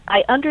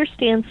I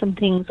understand some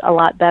things a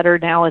lot better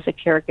now as a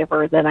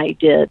caregiver than I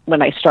did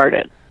when I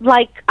started.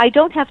 Like, I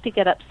don't have to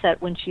get upset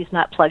when she's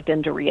not plugged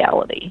into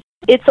reality.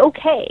 It's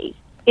okay.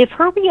 If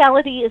her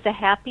reality is a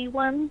happy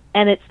one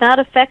and it's not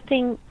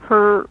affecting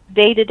her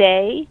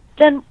day-to-day,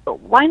 then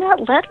why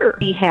not let her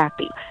be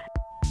happy?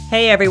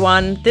 Hey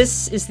everyone,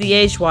 this is the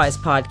Age-Wise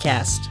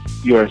podcast.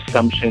 Your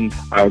assumptions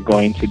are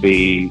going to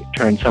be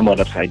turned somewhat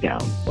upside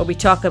down. Where we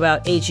talk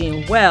about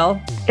aging well.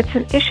 It's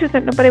an issue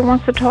that nobody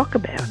wants to talk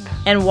about.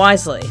 And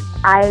wisely.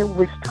 I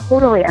was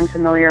totally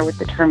unfamiliar with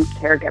the term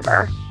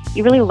caregiver.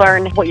 You really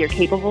learn what you're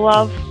capable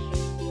of.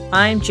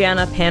 I'm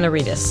Jana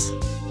Panaritis.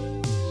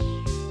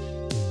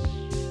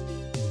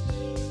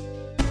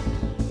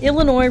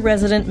 Illinois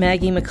resident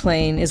Maggie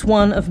McLean is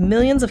one of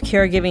millions of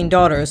caregiving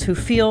daughters who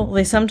feel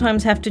they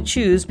sometimes have to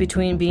choose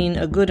between being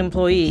a good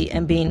employee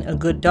and being a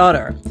good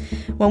daughter.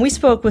 When we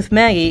spoke with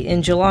Maggie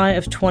in July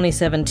of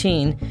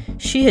 2017,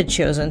 she had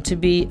chosen to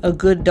be a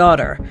good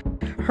daughter.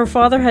 Her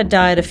father had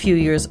died a few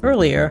years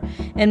earlier,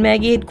 and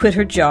Maggie had quit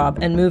her job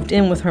and moved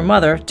in with her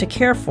mother to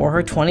care for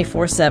her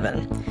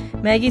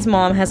 24/7. Maggie's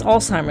mom has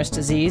Alzheimer's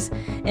disease,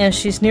 and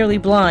she's nearly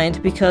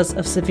blind because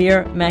of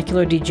severe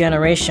macular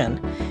degeneration.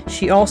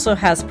 She also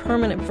has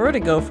permanent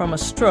vertigo from a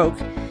stroke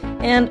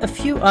and a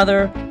few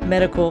other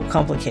medical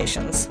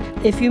complications.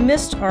 If you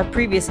missed our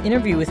previous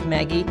interview with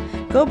Maggie,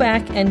 go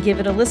back and give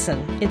it a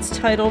listen. It's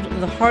titled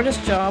The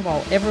Hardest Job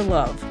I'll Ever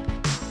Love.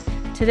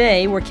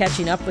 Today, we're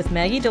catching up with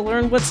Maggie to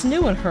learn what's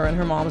new in her and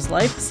her mom's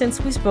life since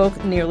we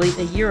spoke nearly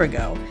a year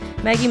ago.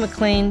 Maggie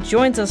McLean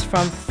joins us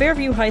from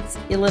Fairview Heights,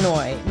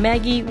 Illinois.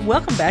 Maggie,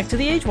 welcome back to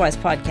the Age-Wise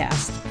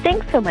podcast.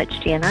 Thanks so much,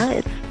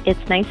 Jana.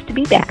 It's nice to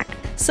be back.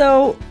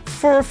 So,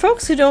 for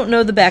folks who don't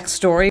know the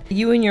backstory,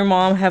 you and your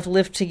mom have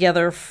lived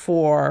together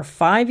for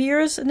 5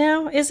 years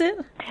now, is it?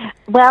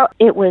 Well,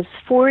 it was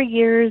 4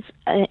 years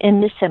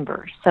in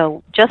December,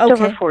 so just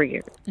over 4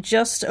 years.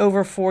 Just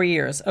over 4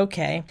 years,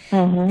 okay.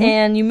 Mm-hmm.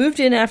 And you moved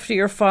in after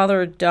your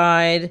father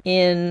died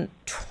in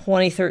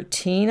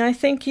 2013, I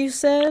think you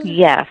said?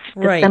 Yes,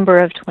 right. December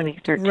of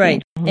 2013.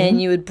 Right, Mm-hmm.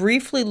 and you had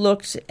briefly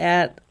looked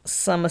at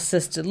some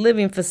assisted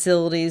living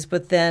facilities,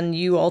 but then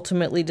you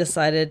ultimately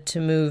decided to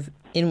move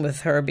in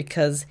with her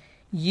because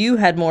you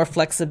had more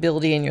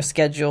flexibility in your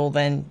schedule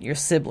than your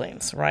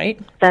siblings, right?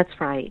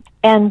 That's right.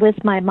 And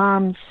with my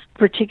mom's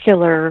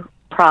particular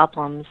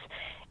problems,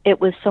 it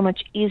was so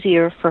much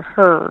easier for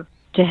her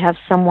to have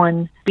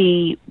someone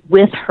be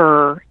with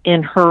her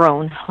in her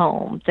own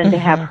home than to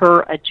have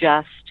her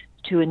adjust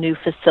to a new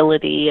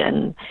facility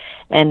and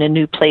a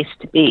new place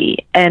to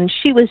be. And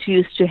she was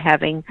used to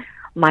having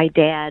my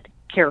dad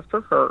care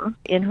for her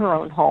in her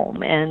own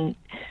home. And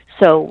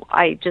so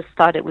I just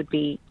thought it would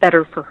be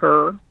better for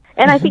her.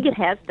 And I think it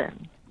has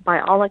been. By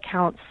all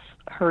accounts,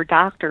 her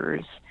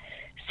doctors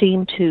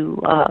seem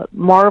to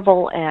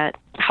marvel at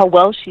how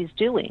well she's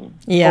doing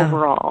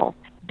overall.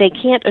 They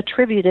can't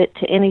attribute it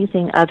to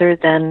anything other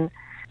than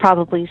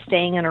probably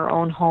staying in her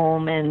own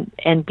home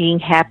and being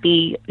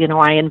happy. You know,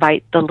 I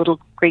invite the little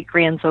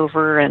great-grands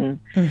over and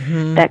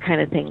that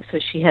kind of thing. So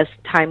she has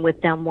time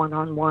with them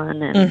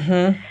one-on-one,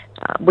 and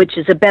which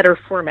is a better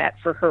format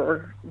for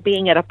her,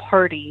 being at a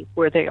party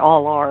where they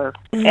all are.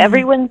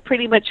 Everyone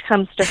pretty much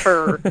comes to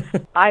her.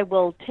 I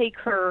will take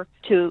her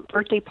to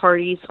birthday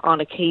parties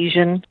on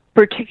occasion,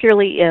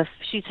 particularly if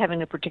she's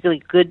having a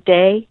particularly good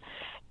day.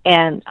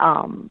 And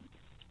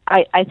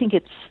I think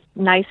it's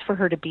nice for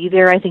her to be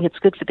there. I think it's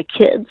good for the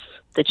kids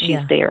that she's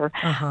there.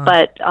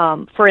 But,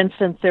 for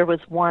instance, there was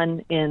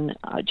one in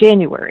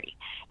January,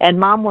 and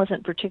Mom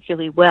wasn't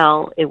particularly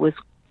well. It was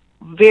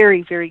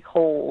very, very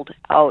cold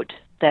out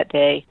that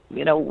day,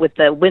 you know, with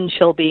the wind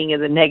chill being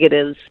in the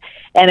negatives,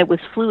 and it was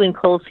flu and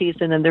cold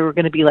season, and there were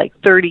going to be like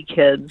 30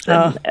 kids,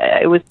 and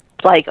it was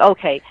like,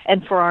 okay,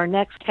 and for our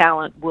next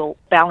talent, we'll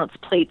balance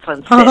plates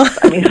on sticks.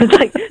 I mean, it's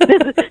like,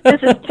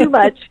 this is too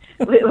much.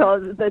 Well,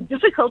 the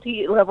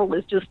difficulty level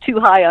is just too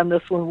high on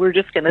this one. We're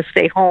just going to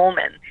stay home,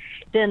 and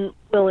then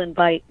we'll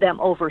invite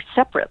them over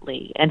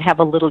separately and have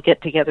a little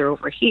get-together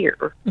over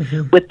here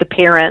with the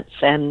parents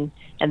and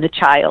the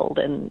child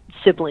and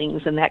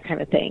siblings and that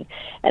kind of thing.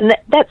 And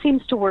that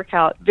seems to work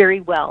out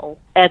very well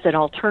as an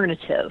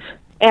alternative.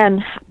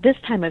 And this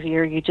time of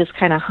year, you just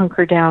kind of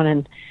hunker down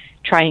and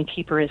try and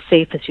keep her as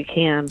safe as you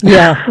can.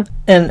 Yeah,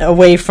 and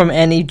away from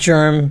any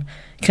germ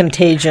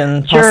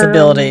contagion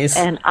possibilities.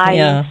 And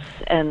ice,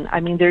 and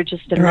I mean, they're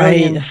just a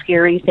million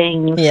scary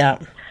things. Yeah.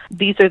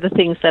 These are the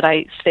things that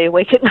I stay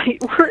awake at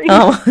night worrying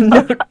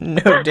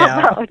no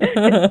doubt.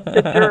 about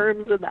the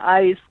germs and the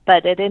ice.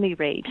 But at any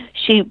rate,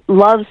 she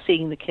loves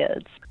seeing the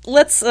kids.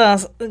 Let's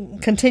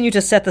continue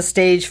to set the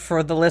stage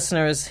for the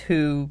listeners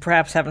who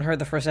perhaps haven't heard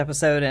the first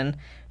episode and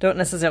don't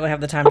necessarily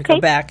have the time to go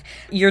back.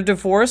 You're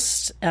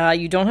divorced.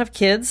 You don't have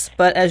kids,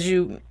 but as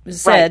you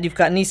said, you've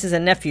got nieces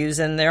and nephews,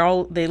 and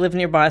they live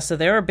nearby, so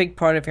they're a big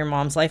part of your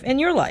mom's life and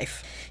your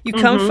life. You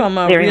come from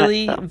a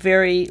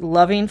very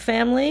loving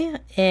family,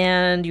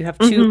 and you have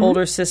two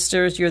older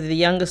sisters. You're the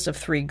youngest of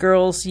three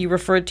girls. You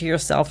referred to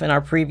yourself in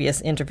our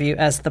previous interview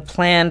as the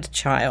planned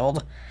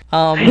child.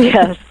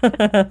 Yes,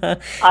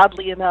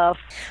 oddly enough.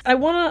 I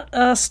want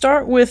to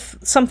start with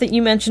something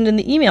you mentioned in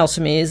the email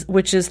to me,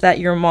 which is that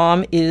your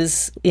mom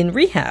is in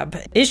rehab.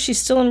 Is she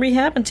still in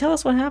rehab? And tell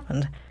us what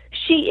happened.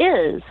 She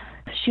is.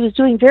 She was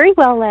doing very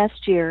well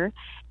last year,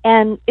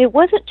 and it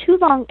wasn't too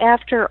long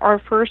after our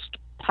first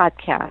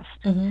podcast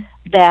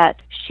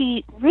that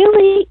she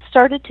really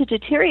started to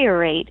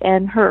deteriorate,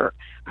 and her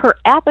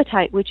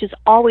appetite, which has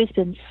always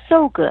been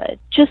so good,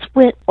 just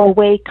went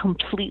away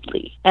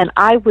completely. And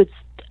I was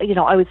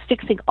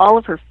fixing all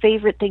of her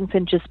favorite things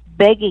and just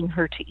begging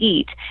her to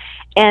eat.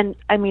 And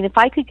I mean, if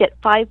I could get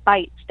 5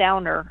 bites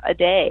down her a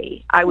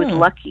day, I was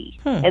lucky.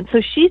 And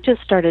so she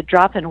just started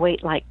dropping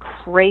weight like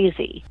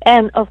crazy.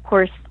 And of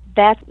course,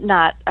 that's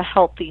not a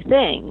healthy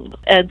thing.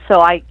 And so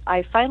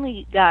I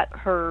finally got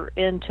her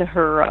into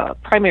her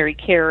primary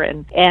care,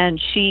 and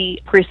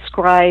she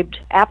prescribed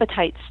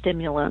appetite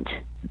stimulant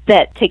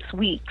that takes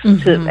weeks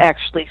to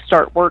actually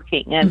start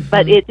working. And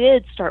but it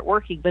did start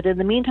working. But in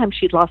the meantime,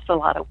 she'd lost a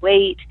lot of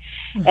weight,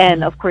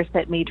 and of course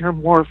that made her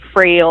more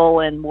frail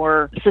and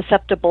more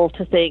susceptible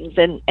to things.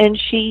 And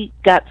she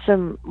got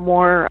some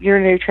more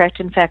urinary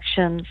tract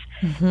infections.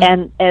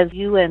 And as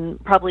you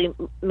and probably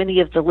many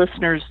of the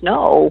listeners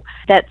know,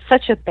 that's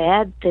such a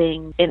bad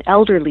thing in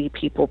elderly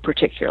people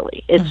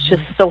particularly. It's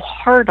just so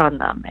hard on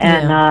them.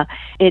 And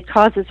it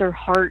causes her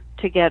heart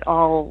to get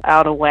all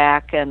out of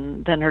whack,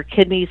 and then her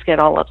kidneys get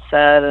all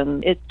upset,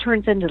 and it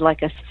turns into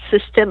like a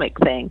systemic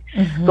thing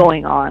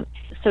going on.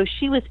 So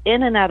she was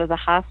in and out of the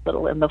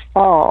hospital in the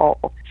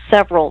fall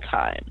several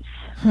times,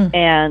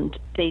 and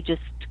they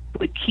just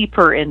would keep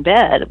her in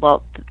bed.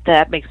 Well,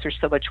 that makes her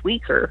so much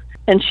weaker,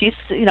 and she's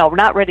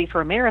not ready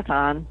for a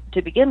marathon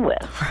to begin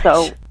with. Right.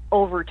 So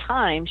over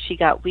time she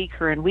got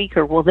weaker and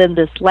weaker. Well, then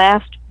this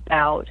last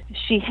bout,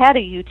 she had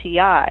a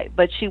UTI,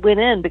 but she went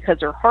in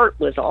because her heart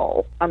was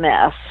all a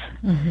mess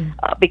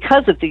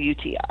because of the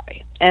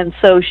UTI. And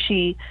so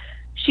she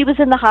was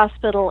in the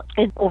hospital,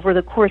 and over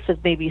the course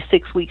of maybe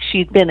 6 weeks,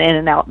 she'd been in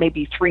and out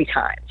maybe 3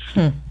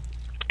 times.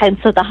 And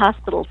so the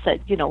hospital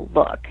said,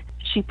 look,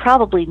 she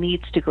probably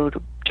needs to go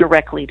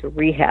directly to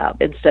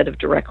rehab instead of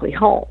directly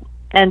home.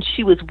 And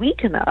she was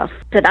weak enough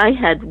that I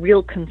had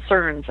real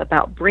concerns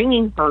about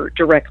bringing her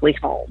directly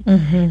home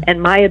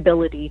and my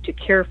ability to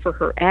care for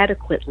her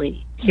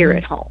adequately here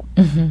at home.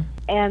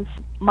 And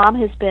Mom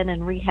has been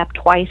in rehab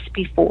twice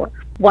before.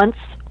 Once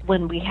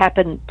when we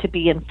happened to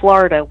be in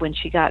Florida when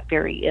she got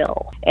very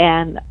ill,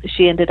 and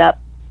she ended up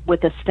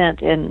with a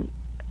stent in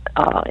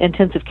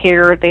intensive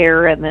care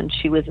there, and then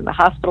she was in the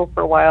hospital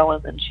for a while,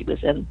 and then she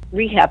was in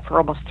rehab for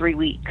almost 3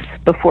 weeks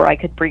before I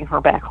could bring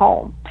her back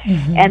home.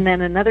 And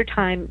then another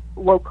time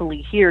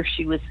locally here,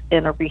 she was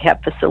in a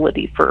rehab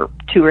facility for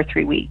 2 or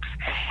 3 weeks.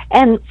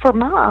 And for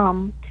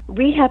Mom,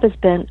 rehab has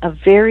been a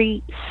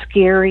very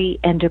scary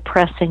and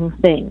depressing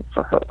thing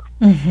for her.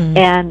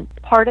 And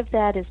part of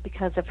that is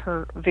because of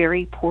her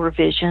very poor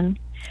vision.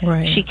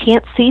 Right. She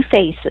can't see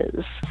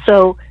faces,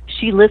 so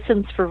she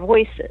listens for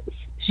voices.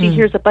 She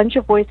hears a bunch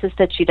of voices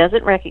that she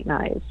doesn't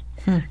recognize.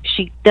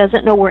 She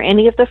doesn't know where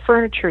any of the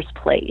furniture is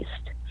placed,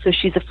 so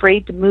she's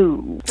afraid to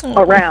move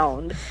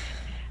around.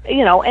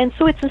 And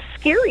so it's a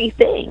scary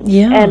thing.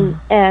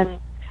 And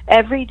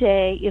every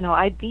day,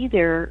 I'd be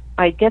there.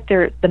 I'd get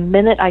there the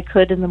minute I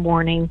could in the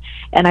morning,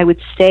 and I would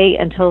stay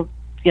until,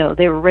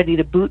 they were ready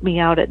to boot me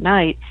out at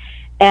night.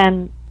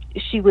 And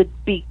she would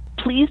be,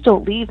 please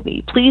don't leave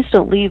me. Please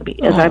don't leave me,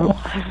 as I'm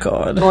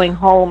going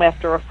home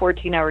after a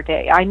 14-hour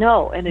day. I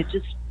know, and it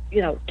just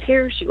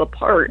tears you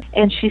apart.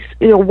 And she's,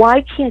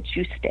 why can't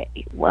you stay?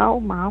 Well,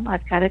 Mom,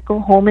 I've got to go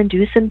home and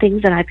do some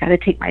things, and I've got to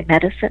take my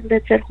medicine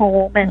that's at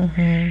home.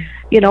 And,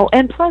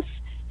 and plus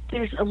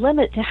there's a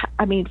limit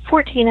to,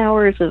 14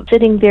 hours of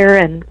sitting there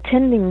and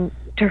tending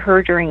to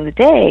her during the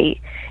day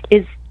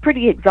is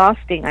pretty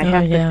exhausting, I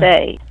have to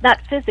say.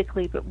 Not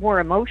physically, but more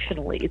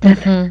emotionally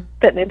than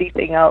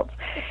anything else.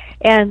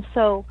 And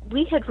so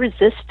we had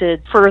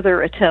resisted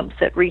further attempts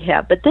at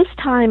rehab, but this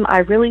time I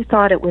really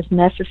thought it was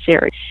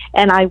necessary.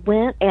 And I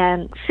went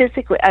and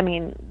physically,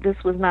 this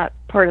was not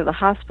part of the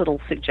hospital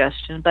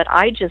suggestion, but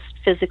I just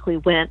physically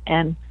went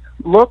and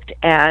looked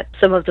at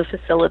some of the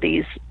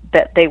facilities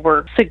that they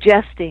were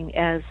suggesting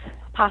as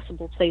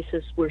possible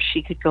places where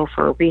she could go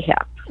for a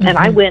rehab. And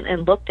I went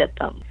and looked at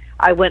them.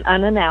 I went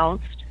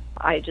unannounced.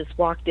 I just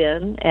walked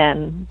in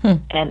and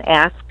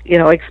asked,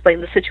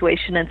 explained the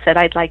situation and said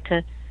I'd like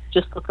to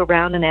just look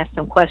around and ask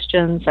them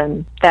questions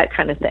and that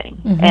kind of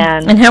thing.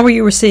 And how were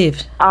you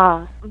received?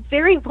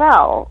 Very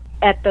well.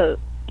 At the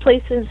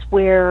places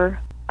where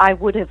I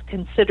would have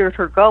considered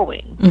her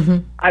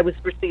going, I was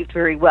received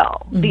very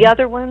well. The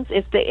other ones,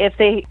 if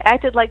they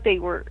acted like they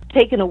were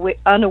taken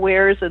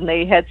unawares and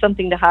they had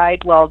something to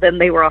hide, well, then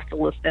they were off the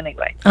list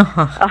anyway.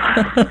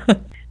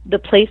 The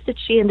place that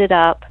she ended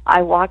up,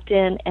 I walked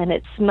in and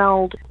it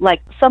smelled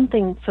like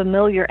something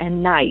familiar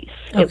and nice.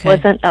 Okay. It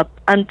wasn't an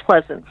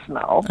unpleasant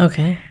smell.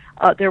 Okay.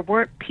 There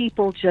weren't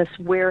people just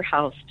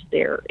warehoused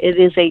there. It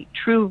is a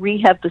true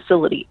rehab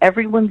facility.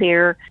 Everyone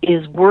there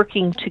is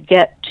working to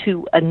get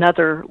to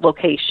another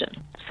location.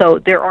 So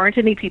there aren't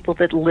any people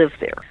that live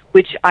there,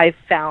 which I've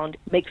found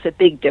makes a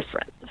big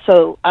difference.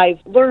 So I've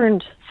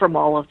learned from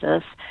all of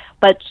this,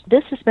 but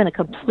this has been a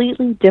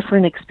completely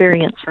different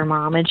experience for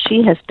Mom, and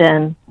she has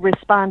been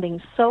responding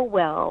so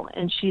well,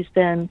 and she's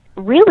been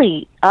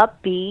really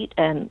upbeat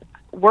and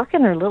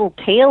working her little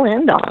tail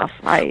end off.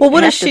 Well,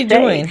 what is she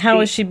doing? How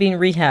is she being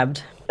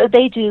rehabbed?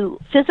 They do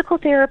physical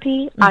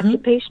therapy,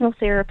 occupational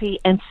therapy,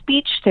 and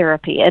speech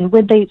therapy. And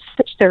when they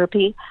speech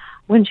therapy,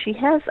 when she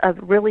has a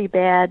really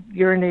bad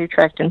urinary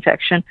tract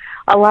infection,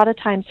 a lot of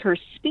times her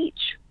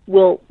speech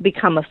will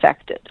become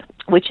affected,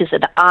 which is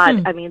an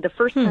odd. I mean, the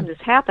first time this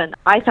happened,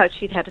 I thought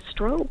she'd had a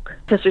stroke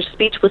because her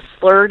speech was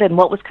slurred and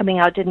what was coming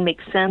out didn't make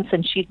sense.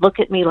 And she'd look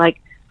at me like,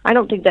 I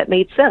don't think that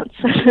made sense.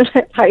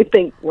 I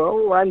think,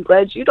 well, I'm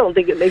glad you don't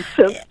think it makes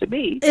sense to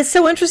me. It's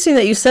so interesting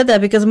that you said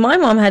that because my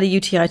mom had a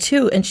UTI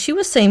too, and she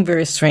was saying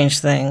very strange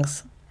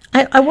things.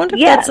 I wonder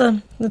if that's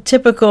a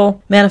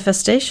typical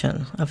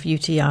manifestation of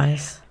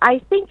UTIs. I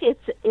think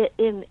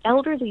in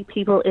elderly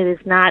people, it is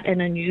not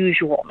an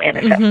unusual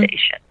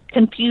manifestation.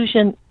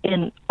 Confusion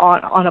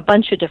on a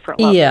bunch of different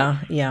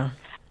levels. Yeah.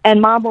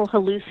 And Mom will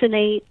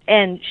hallucinate,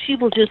 and she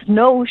will just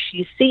know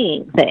she's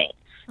seeing things.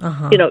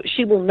 You know,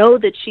 she will know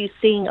that she's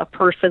seeing a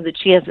person that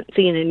she hasn't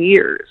seen in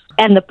years.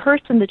 And the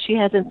person that she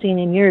hasn't seen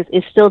in years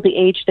is still the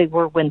age they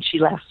were when she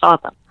last saw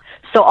them.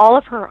 So all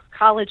of her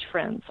college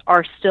friends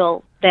are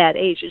still that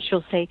age. And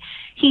she'll say,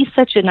 he's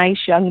such a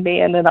nice young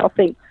man. And I'll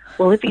think,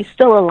 well, if he's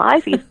still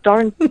alive, he's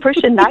darn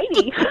pushing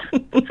 90.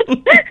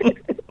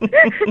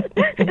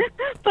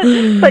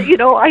 but, you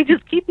know, I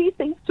just keep these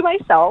things to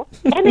myself.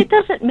 And it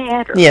doesn't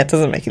matter. Yeah, it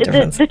doesn't make a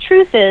difference. The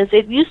truth is,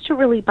 it used to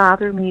really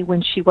bother me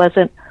when she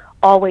wasn't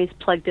always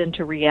plugged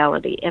into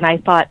reality, and I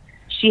thought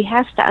she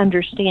has to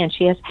understand.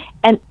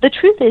 And the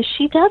truth is,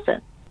 she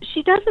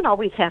doesn't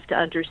always have to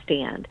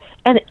understand.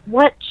 And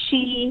what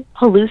she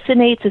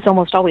hallucinates is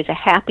almost always a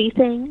happy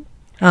thing.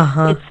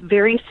 It's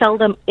very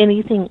seldom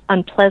anything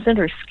unpleasant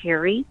or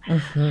scary.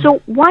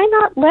 So why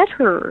not let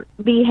her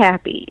be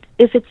happy?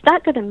 If it's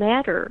not going to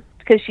matter,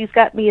 because she's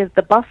got me as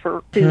the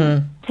buffer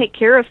to take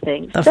care of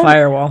things. The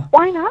firewall.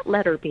 Why not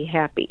let her be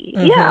happy?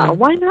 Yeah,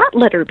 why not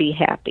let her be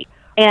happy?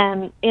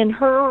 And in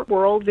her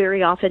world,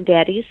 very often,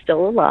 Daddy's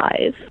still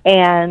alive,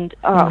 and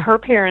her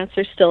parents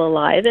are still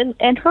alive,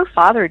 and her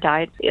father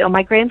died. You know,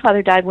 my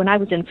grandfather died when I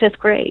was in 5th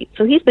grade,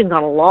 so he's been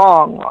gone a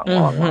long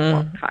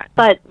time.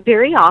 But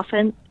very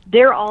often,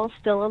 they're all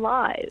still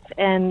alive,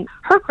 and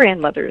her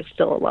grandmother is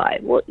still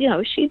alive. Well, you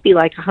know, she'd be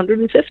like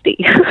 150,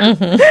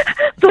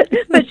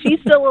 but she's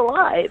still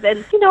alive,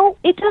 and, you know,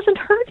 it doesn't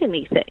hurt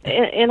anything.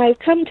 And I've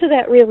come to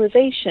that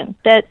realization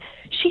that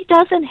she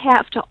doesn't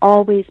have to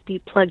always be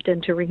plugged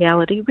into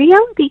reality.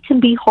 Reality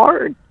can be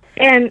hard,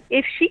 and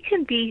if she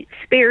can be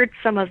spared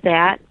some of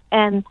that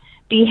and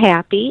be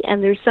happy,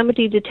 and there's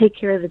somebody to take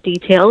care of the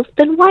details,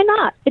 then why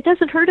not? It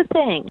doesn't hurt a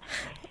thing.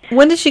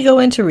 When did she go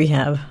into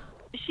rehab?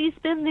 She's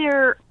been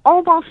there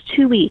almost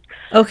 2 weeks.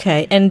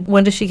 Okay, and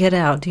when does she get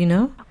out? Do you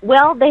know?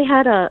 Well, they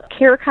had a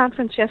care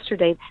conference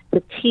yesterday.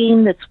 The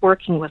team that's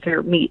working with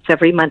her meets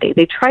every Monday.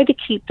 They try to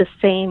keep the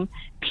same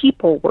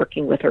people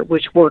working with her,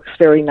 which works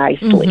very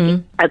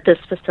nicely at this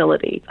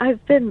facility.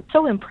 I've been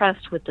so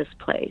impressed with this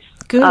place.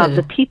 Good.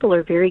 The people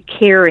are very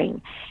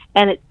caring,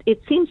 and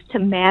it seems to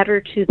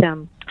matter to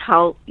them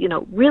how, you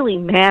know, really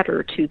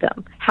matter to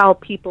them how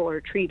people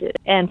are treated.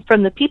 And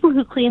from the people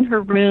who clean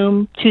her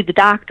room to the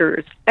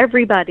doctors,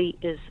 everybody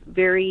is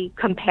very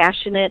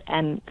compassionate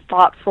and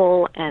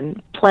thoughtful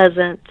and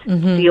pleasant to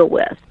deal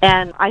with.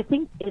 And I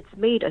think it's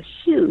made a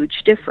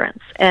huge difference.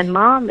 And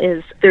Mom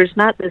there's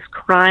not this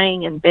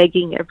crying and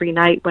begging every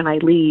night when I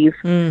leave.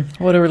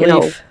 What a relief. You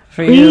know,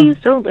 for please you.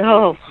 don't.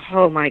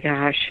 Oh my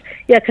gosh.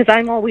 Yeah, because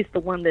I'm always the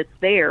one that's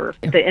there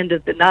at the end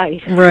of the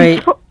night.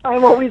 Right.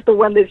 I'm always the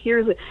one that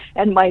hears it.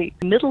 And my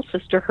middle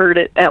sister heard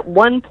it at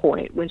one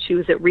point when she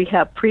was at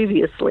rehab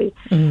previously.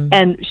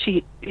 And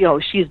she, you know,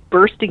 she's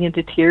bursting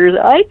into tears.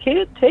 I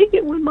can't take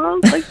it when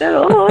Mom's like that.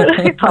 Oh, and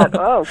I thought,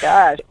 oh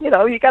gosh, you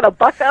know, you got to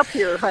buck up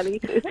here, honey.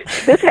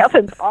 This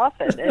happens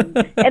often, and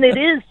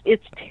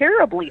it's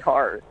terribly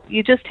hard.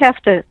 You just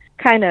have to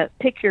kind of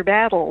pick your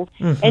battles,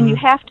 and you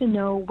have to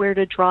know where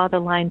to draw the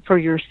line for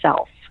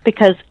yourself.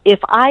 Because if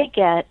I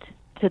get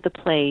to the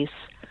place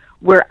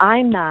where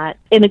I'm not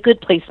in a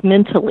good place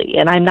mentally,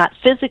 and I'm not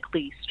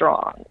physically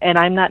strong, and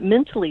I'm not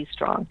mentally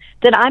strong,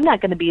 then I'm not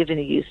going to be of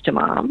any use to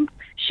Mom.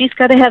 She's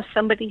got to have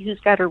somebody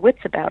who's got her wits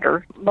about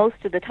her most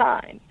of the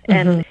time.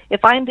 And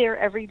if I'm there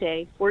every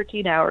day,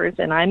 14 hours,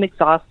 and I'm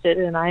exhausted,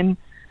 and I'm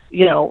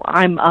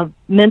a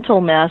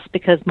mental mess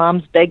because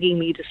Mom's begging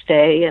me to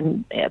stay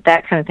and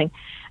that kind of thing,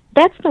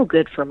 that's no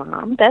good for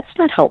Mom. That's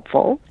not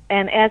helpful.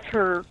 And as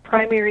her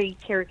primary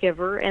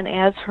caregiver and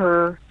as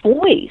her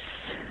voice,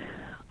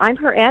 I'm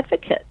her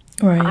advocate.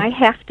 Right. I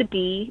have to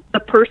be the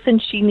person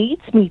she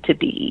needs me to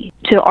be,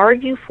 to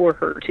argue for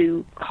her,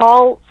 to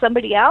call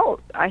somebody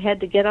out. I had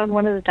to get on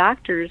one of the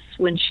doctors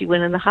when she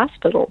went in the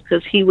hospital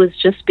because he was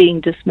just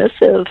being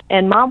dismissive,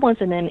 and Mom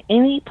wasn't in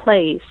any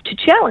place to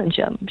challenge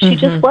him. She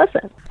just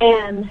wasn't.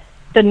 And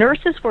the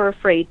nurses were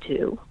afraid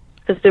to,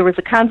 because there was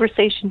a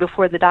conversation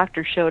before the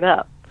doctor showed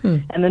up.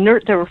 And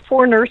there were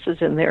 4 nurses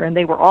in there, and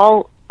they were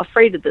all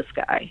afraid of this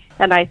guy.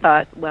 And I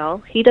thought, well,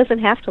 he doesn't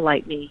have to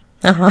like me.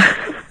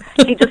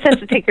 He just has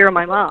to take care of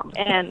my mom.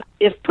 And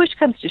if push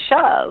comes to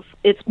shove,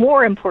 it's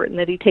more important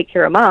that he take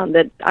care of Mom,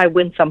 that I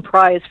win some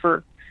prize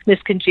for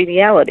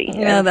miscongeniality.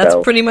 Yeah, and that's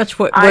so pretty much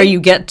where you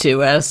get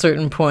to at a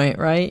certain point,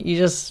 right? You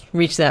just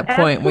reach that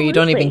point where you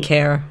don't even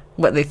care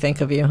what they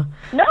think of you.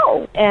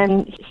 No,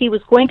 and he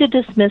was going to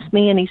dismiss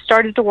me, and he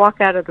started to walk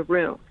out of the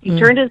room. He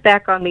turned his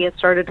back on me and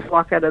started to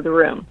walk out of the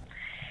room.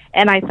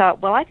 And I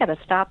thought, well, I got to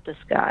stop this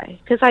guy,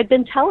 because I'd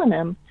been telling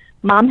him,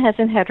 Mom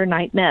hasn't had her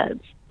night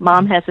meds.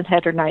 Mom hasn't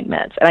had her night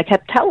meds. And I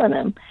kept telling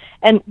him,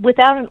 and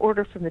without an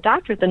order from the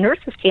doctor, the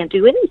nurses can't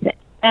do anything.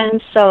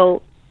 And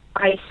so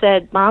I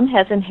said, Mom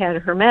hasn't had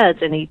her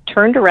meds, and he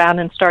turned around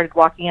and started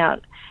walking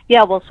out.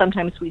 Yeah, well,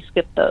 sometimes we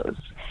skip those.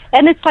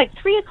 And it's like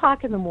 3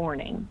 o'clock in the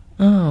morning.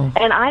 Oh.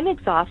 And I'm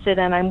exhausted,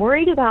 and I'm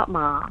worried about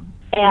Mom.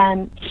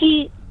 And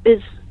he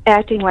is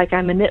acting like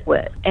I'm a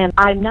nitwit. And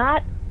I'm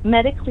not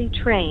medically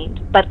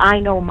trained, but I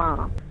know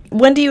Mom.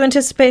 When do you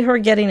anticipate her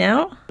getting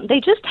out? They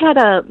just had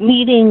a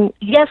meeting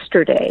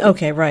yesterday.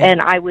 Okay, right.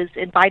 And I was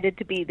invited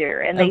to be there.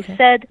 And they Okay.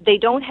 said they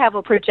don't have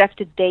a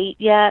projected date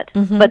yet,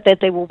 but that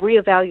they will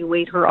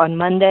reevaluate her on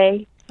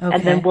Monday. Okay.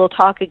 And then we'll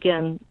talk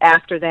again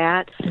after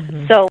that.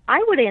 So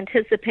I would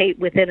anticipate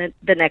within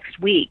the next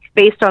week,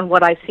 based on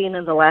what I've seen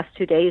in the last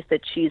 2 days, that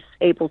she's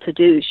able to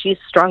do. She's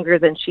stronger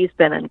than she's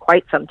been in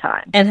quite some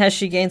time. And has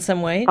she gained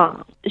some weight?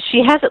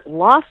 She hasn't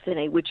lost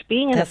any, which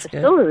being in That's a good.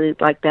 facility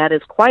like that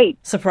is quite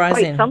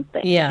Surprising.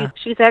 something. Yeah.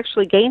 She's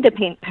actually gained a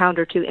pound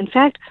or 2. In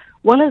fact,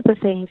 one of the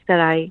things that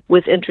I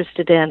was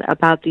interested in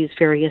about these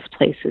various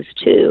places,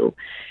 too,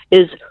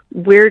 is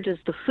where does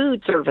the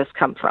food service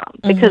come from?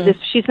 Because if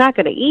she's not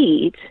going to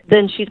eat,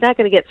 then she's not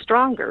going to get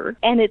stronger.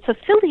 And it's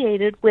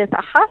affiliated with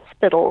a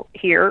hospital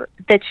here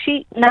that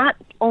she not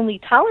only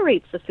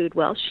tolerates the food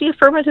well, she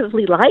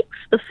affirmatively likes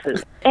the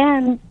food.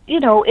 And, you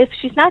know, if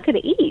she's not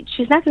going to eat,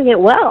 she's not going to get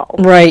well.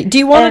 Right. Do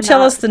you want And, to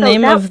tell us the so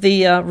name that- of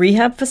the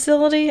rehab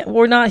facility?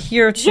 We're not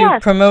here to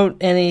Yes. promote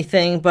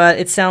anything, but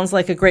it sounds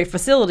like a great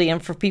facility.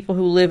 And for people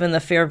who live in the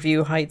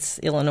Fairview Heights,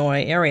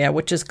 Illinois area,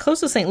 which is close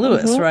to St.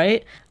 Louis,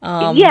 right?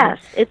 Yes,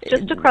 it's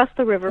just across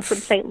the river from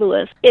St.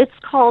 Louis. It's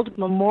called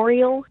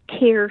Memorial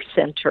Care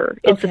Center.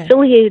 It's Okay.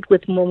 affiliated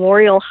with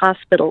Memorial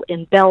Hospital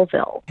in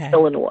Belleville, Okay.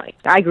 Illinois.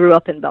 I grew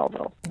up in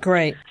Belleville.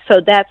 Great. So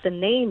that's the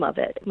name of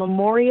it,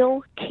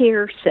 Memorial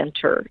Care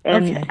Center.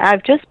 And Okay.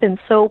 I've just been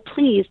so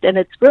pleased, and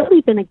it's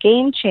really been a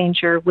game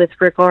changer with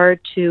regard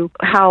to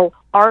how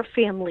our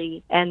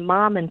family and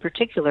Mom in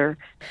particular.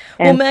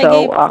 And well,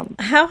 Maggie, so,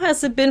 how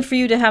has it been for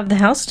you to have the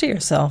house to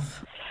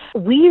yourself?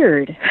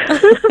 weird.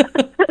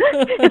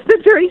 It's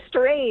been very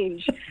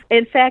strange.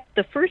 In fact,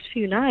 the first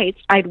few nights,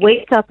 I'd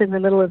wake up in the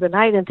middle of the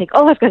night and think,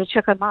 oh, I've got to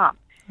check on Mom.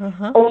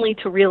 Only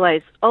to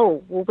realize,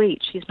 oh, well,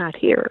 wait, she's not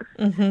here.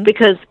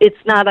 Because it's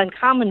not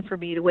uncommon for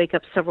me to wake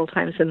up several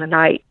times in the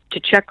night to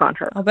check on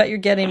her. I'll bet you're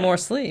getting more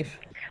sleep.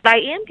 I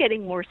am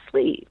getting more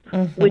sleep,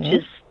 which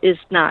is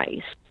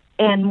nice,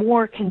 and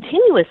more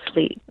continuous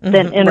sleep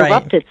than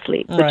interrupted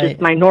sleep, which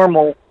is my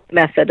normal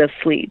method of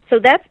sleep. So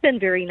that's been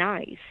very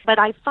nice. But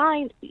I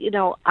find,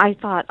 I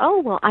thought, oh,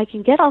 well, I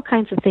can get all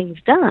kinds of things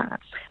done.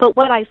 But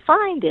what I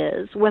find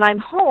is when I'm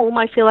home,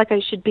 I feel like I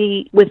should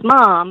be with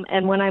Mom.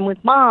 And when I'm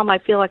with Mom, I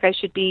feel like I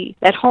should be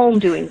at home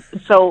doing.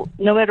 So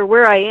no matter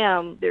where I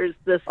am, there's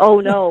this,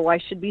 oh, no, I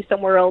should be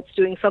somewhere else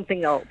doing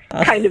something else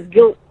kind of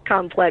guilt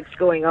complex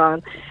going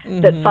on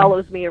that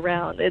follows me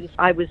around. And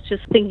I was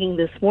just thinking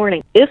this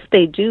morning, if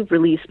they do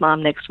release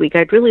Mom next week,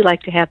 I'd really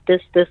like to have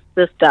this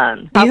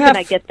done. How can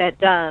I get that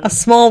done? A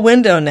small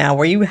window now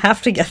where you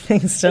have to get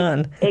things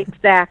done.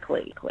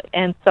 Exactly.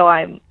 And so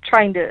I'm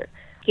trying to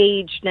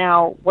gauge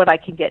now what I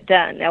can get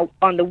done. Now,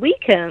 on the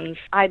weekends,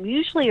 I'm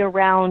usually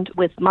around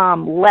with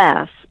Mom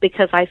less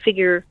because I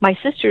figure my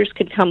sisters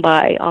could come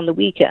by on the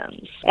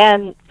weekends.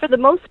 And for the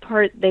most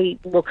part, they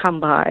will come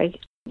by.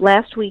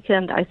 Last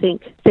weekend, I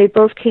think they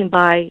both came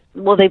by.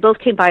 Well, they both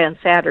came by on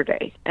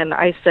Saturday, and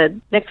I said,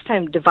 next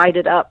time, divide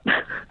it up.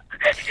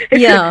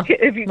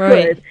 if you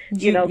could,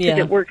 because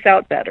it works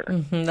out better.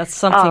 That's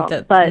something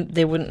that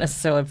they wouldn't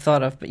necessarily have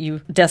thought of, but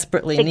you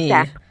desperately need.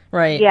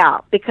 Right.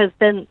 Yeah, because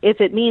then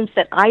if it means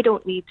that I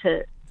don't need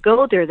to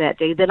go there that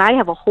day, then I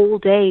have a whole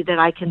day that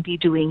I can be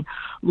doing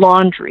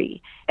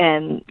laundry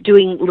and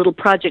doing little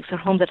projects at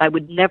home that I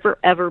would never,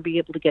 ever be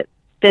able to get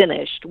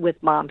finished with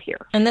Mom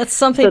here. And that's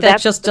something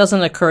that just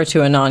doesn't occur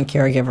to a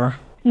non-caregiver.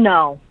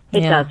 No,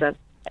 it doesn't.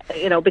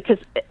 Because,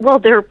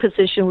 their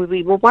position would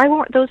be, well, why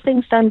weren't those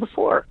things done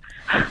before?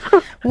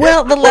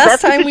 Well, the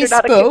last time we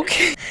spoke,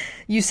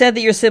 you said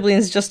that your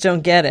siblings just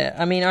don't get it.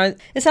 I mean,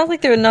 it sounds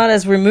like they're not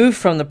as removed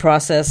from the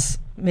process.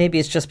 Maybe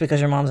it's just because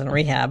your mom's in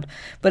rehab,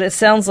 but it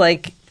sounds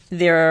like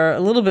they're a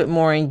little bit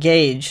more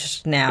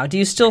engaged now. Do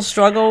you still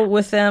struggle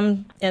with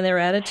them and their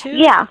attitude?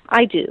 Yeah,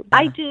 I do.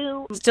 I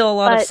do. Still a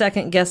lot of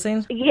second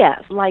guessing?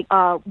 Yes, like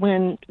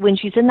when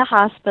she's in the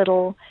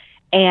hospital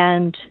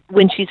and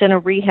when she's in a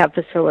rehab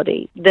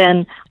facility,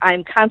 then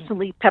I'm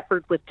constantly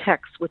peppered with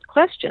texts with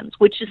questions,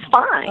 which is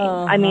fine.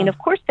 I mean, of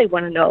course they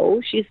want to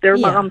know. She's their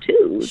mom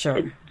too.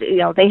 Sure.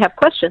 They have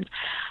questions.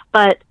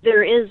 But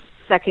there is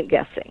second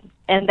guessing,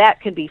 and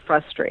that can be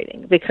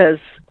frustrating because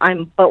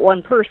I'm but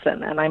one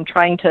person, and I'm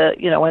trying to,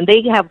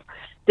 and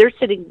they're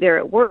sitting there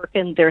at work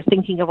and they're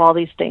thinking of all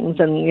these things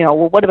and,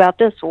 well, what about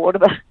this? Well, what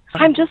about...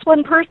 I'm just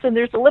one person.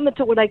 There's a limit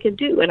to what I can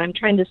do, and I'm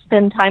trying to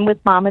spend time with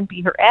Mom and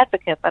be her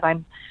advocate, but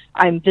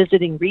I'm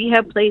visiting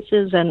rehab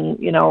places and,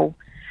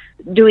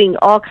 doing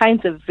all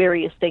kinds of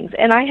various things.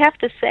 And I have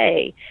to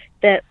say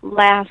that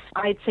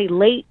I'd say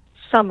late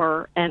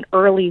summer and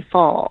early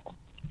fall,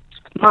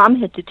 Mom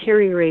had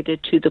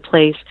deteriorated to the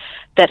place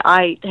that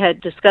I had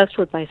discussed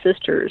with my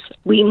sisters.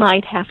 We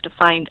might have to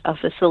find a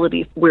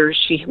facility where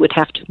she would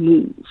have to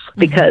move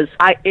because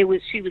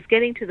she was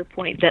getting to the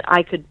point that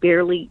I could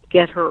barely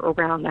get her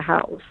around the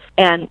house.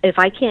 And if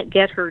I can't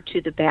get her to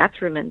the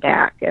bathroom and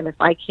back, and if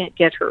I can't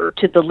get her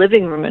to the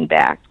living room and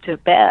back to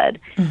bed,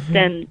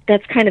 then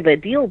that's kind of a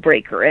deal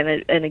breaker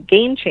and a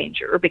game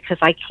changer because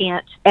I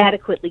can't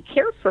adequately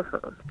care for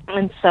her.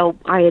 And so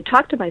I had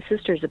talked to my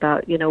sisters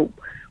about,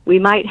 we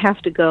might have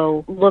to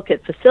go look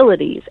at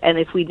facilities, and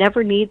if we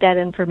never need that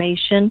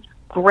information,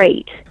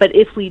 great. But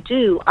if we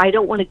do, I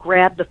don't want to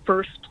grab the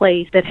first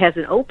place that has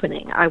an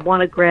opening. I want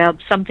to grab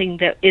something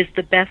that is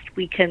the best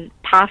we can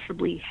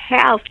possibly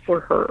have for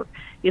her.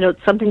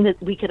 Something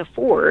that we can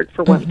afford,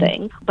 for one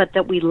thing, but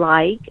that we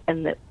like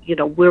and that,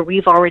 where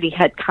we've already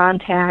had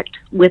contact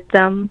with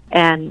them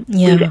and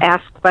we've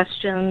asked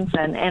questions.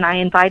 And I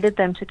invited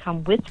them to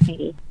come with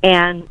me.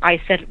 And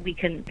I said we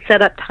can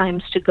set up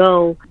times to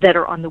go that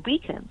are on the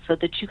weekend so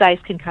that you guys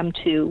can come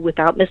to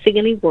without missing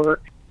any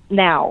work.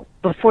 Now,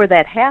 before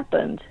that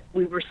happened,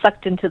 we were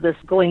sucked into this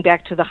going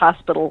back to the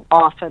hospital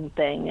often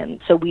thing,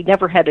 and so we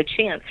never had a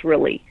chance,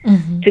 really,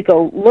 to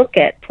go look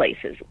at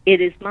places.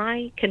 It is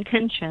my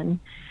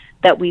contention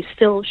that we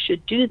still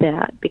should do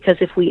that, because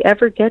if we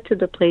ever get to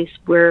the place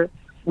where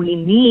we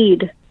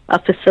need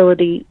a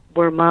facility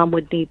where Mom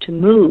would need to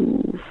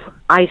move,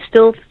 I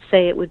still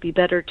say it would be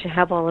better to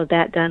have all of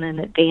that done in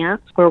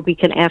advance, where we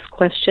can ask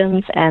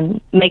questions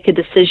and make a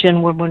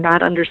decision when we're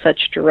not under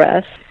such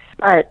duress.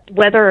 But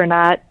whether or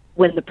not,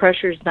 when the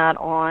pressure's not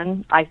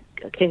on, I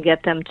can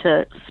get them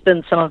to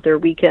spend some of their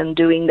weekend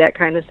doing that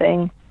kind of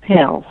thing,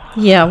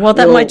 Yeah, well,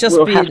 that might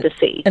just be have to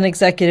see. An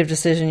executive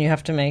decision you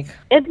have to make.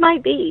 It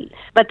might be,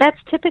 but that's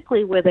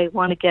typically where they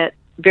want to get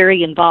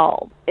very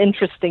involved,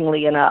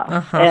 interestingly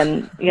enough.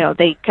 And,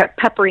 they kept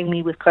peppering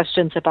me with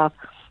questions about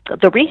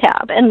the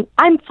rehab, and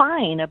I'm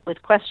fine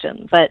with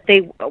questions, but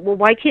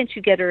why can't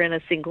you get her in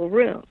a single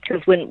room?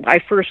 Because when I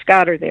first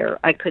got her there,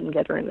 I couldn't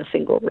get her in a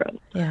single room.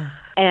 Yeah.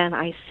 And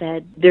I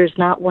said, there's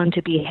not one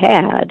to be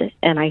had,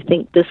 and I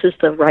think this is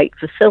the right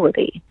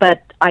facility.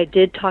 But I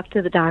did talk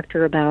to the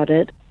doctor about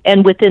it,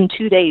 and within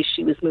 2 days,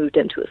 she was moved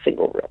into a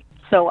single room.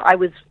 So I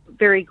was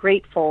very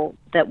grateful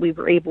that we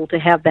were able to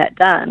have that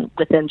done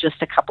within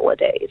just a couple of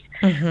days.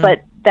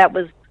 But that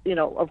was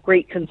of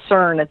great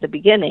concern at the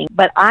beginning,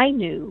 but I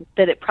knew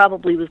that it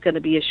probably was going to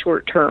be a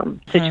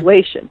short-term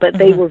situation, but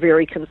they were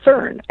very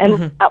concerned,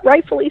 and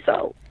rightfully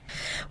so.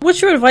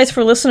 What's your advice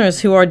for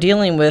listeners who are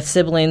dealing with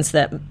siblings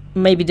that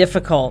may be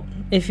difficult,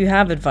 if you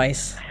have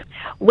advice?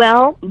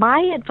 Well, my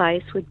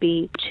advice would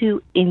be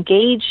to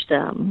engage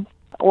them,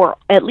 or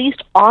at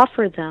least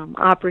offer them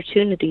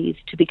opportunities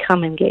to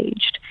become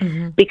engaged,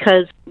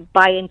 because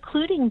by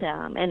including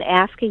them and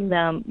asking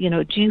them,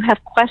 do you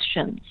have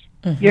questions?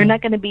 You're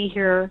not going to be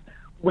here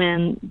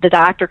when the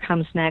doctor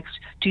comes next.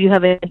 Do you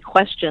have any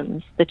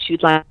questions that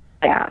you'd like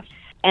to ask?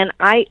 And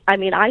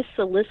I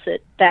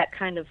solicit that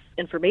kind of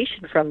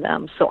information from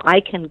them so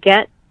I can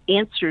get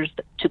answers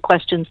to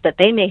questions that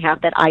they may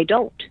have that I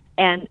don't.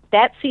 And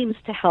that seems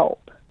to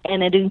help.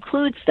 And it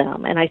includes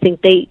them. And I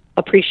think they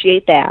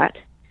appreciate that.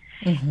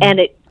 And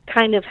it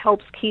kind of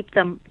helps keep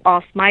them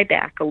off my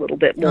back a little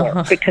bit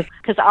more because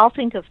I'll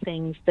think of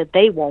things that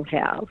they won't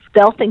have.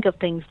 They'll think of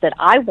things that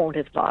I won't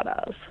have thought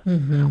of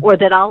or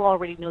that I'll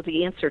already know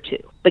the answer to,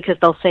 because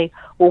they'll say,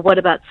 well, what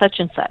about such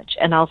and such?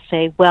 And I'll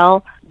say,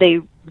 well, they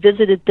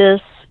visited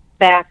this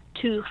back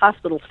 2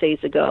 hospital stays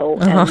ago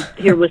and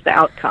here was the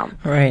outcome,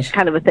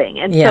 kind of a thing.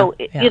 And so,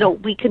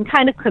 we can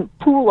kind of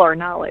pool our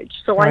knowledge.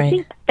 So I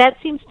think that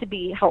seems to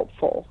be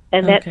helpful,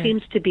 and that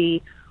seems to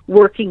be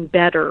working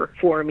better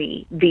for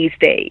me these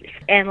days.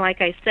 And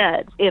like I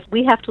said, if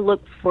we have to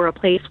look for a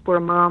place where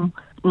Mom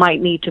might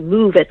need to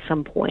move at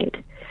some point,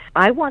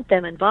 I want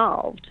them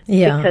involved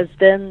because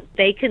then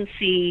they can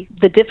see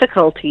the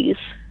difficulties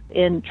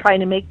in trying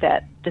to make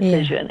that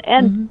decision.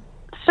 And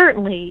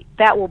certainly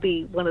that will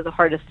be one of the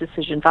hardest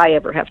decisions I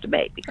ever have to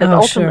make, because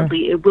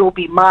ultimately it will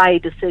be my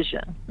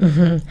decision,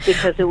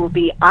 because it will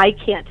be, I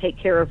can't take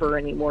care of her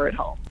anymore at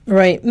home.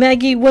 Right.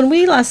 Maggie, when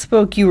we last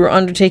spoke, you were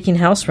undertaking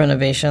house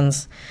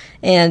renovations,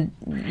 and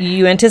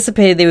you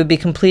anticipated they would be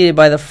completed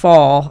by the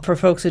fall. For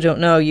folks who don't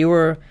know, you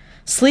were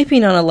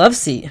sleeping on a love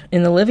seat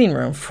in the living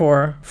room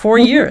for 4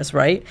 years,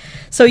 right?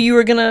 So you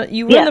were in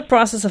the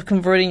process of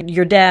converting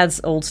your dad's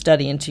old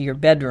study into your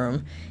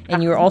bedroom,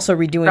 and you were also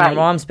redoing your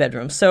mom's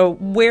bedroom. So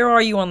where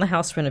are you on the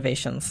house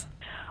renovations?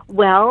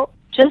 Well,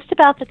 just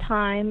about the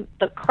time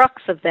the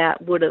crux of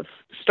that would have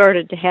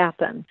started to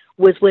happen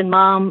was when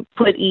Mom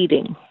quit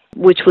eating,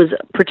 which was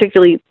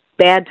particularly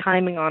bad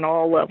timing on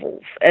all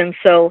levels. And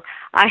so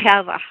I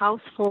have a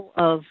house full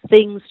of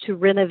things to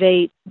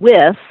renovate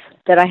with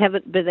that I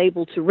haven't been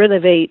able to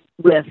renovate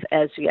with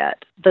as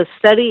yet. The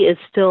study is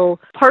still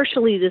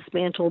partially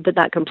dismantled, but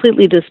not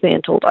completely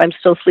dismantled. I'm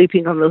still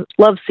sleeping on the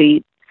love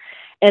seat.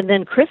 And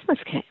then Christmas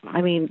came.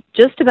 I mean,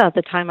 just about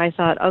the time I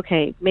thought,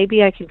 okay,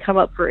 maybe I can come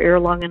up for air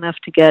long enough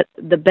to get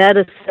the bed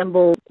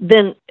assembled.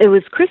 Then it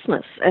was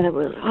Christmas, and it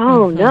was,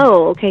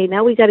 no, okay,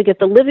 now we got to get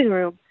the living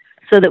room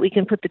so that we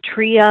can put the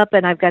tree up,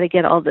 and I've got to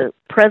get all the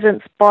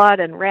presents bought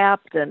and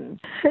wrapped. And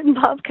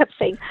Mom kept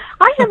saying,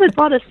 I haven't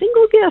bought a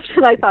single gift.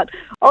 And I thought,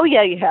 oh,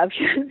 yeah, you have.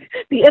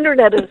 The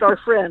Internet is our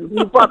friend.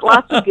 We've bought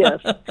lots of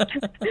gifts.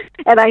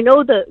 And I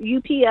know the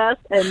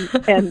UPS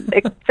and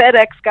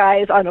FedEx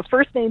guys on a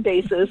first-name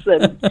basis.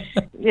 And,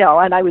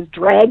 and I was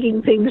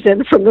dragging things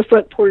in from the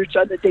front porch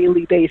on a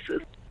daily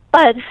basis.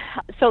 But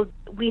so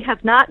we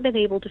have not been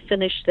able to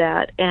finish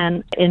that.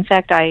 And in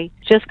fact, I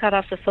just got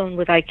off the phone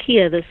with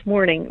IKEA this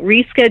morning,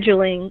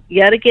 rescheduling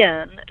yet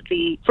again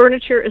the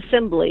furniture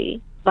assembly.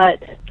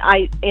 But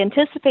I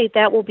anticipate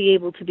that will be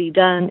able to be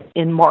done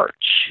in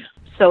March.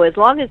 So as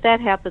long as that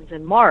happens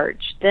in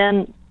March,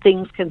 then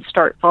things can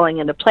start falling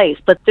into place.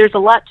 But there's a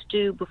lot to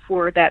do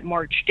before that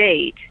March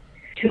date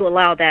to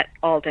allow that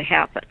all to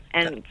happen.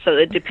 And so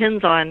it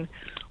depends on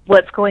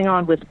what's going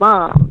on with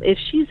Mom. If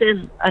she's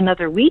in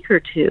another week or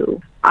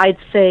two, I'd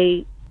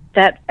say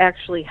that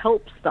actually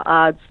helps the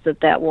odds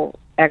that will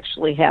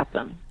actually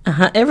happen.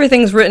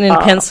 Everything's written in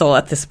pencil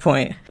at this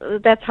point.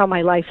 That's how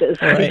my life is.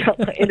 Right.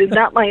 It is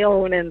not my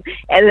own, and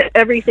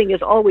everything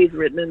is always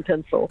written in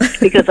pencil,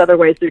 because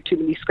otherwise there are too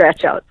many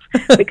scratch-outs.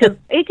 Because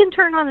it can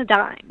turn on a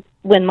dime.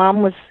 When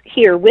Mom was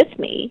here with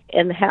me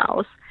in the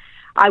house,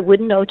 I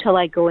wouldn't know till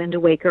I go in to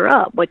wake her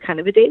up what kind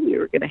of a day we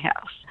were going to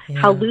have. Yeah.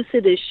 How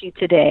lucid is she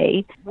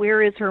today?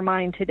 Where is her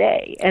mind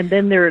today? And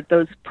then there are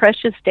those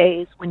precious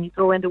days when you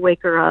go in to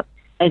wake her up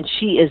and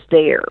she is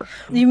there.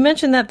 You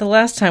mentioned that the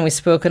last time we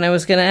spoke, and I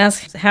was going to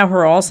ask how her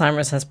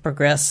Alzheimer's has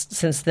progressed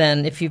since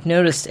then, if you've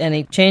noticed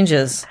any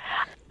changes.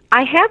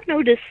 I have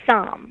noticed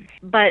some,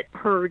 but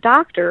her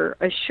doctor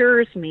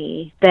assures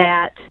me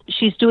that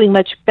she's doing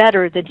much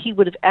better than he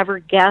would have ever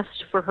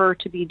guessed for her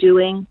to be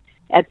doing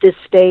at this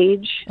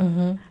stage,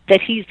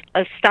 that he's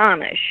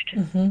astonished,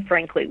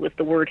 frankly, with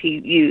the word he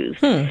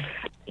used.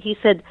 He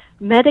said,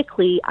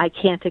 medically, I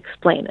can't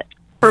explain it.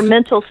 Her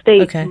mental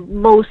state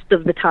most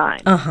of the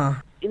time.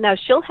 Now,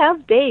 she'll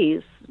have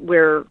days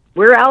where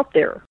we're out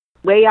there,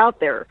 way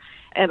out there,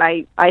 and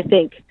I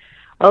think,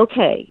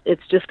 okay,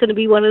 it's just going to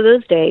be one of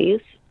those days,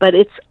 but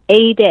it's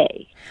a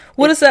day.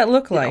 What does that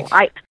look like?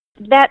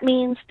 That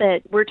means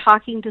that we're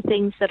talking to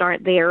things that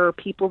aren't there or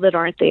people that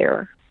aren't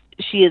there.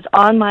 She is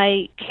on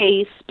my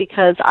case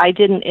because I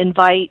didn't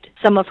invite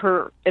some of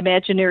her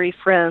imaginary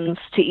friends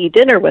to eat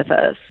dinner with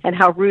us, and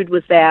how rude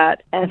was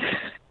that? And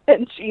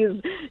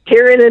she's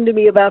tearing into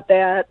me about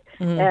that.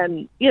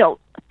 And,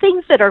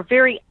 things that are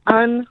very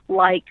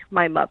unlike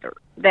my mother.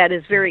 That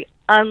is very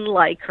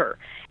unlike her.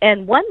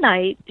 And one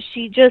night,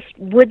 she just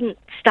wouldn't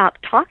stop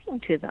talking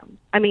to them.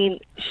 I mean,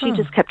 she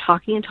just kept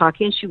talking and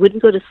talking, and she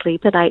wouldn't go to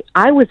sleep, and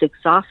I was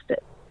exhausted.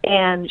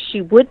 And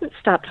she wouldn't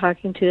stop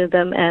talking to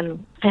them,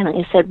 and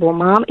I said, well,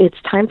 Mom, it's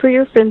time for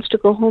your friends to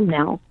go home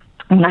now.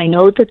 And I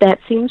know that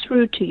seems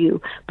rude to you,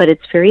 but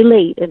it's very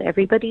late, and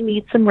everybody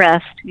needs some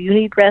rest. You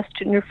need rest,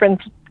 and your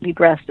friends need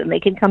rest, and they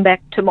can come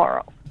back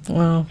tomorrow.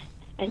 Wow.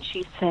 And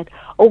she said,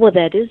 oh, well,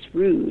 that is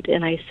rude.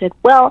 And I said,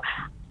 well,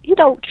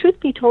 truth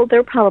be told,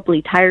 they're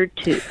probably tired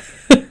too.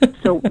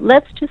 So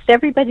let's just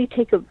everybody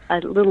take a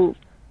little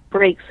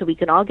break so we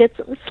can all get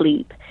some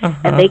sleep,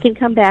 and they can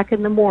come back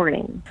in the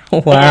morning.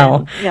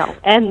 Wow.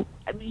 And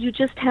you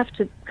just have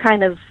to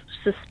kind of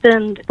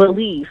suspend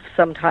belief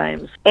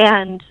sometimes,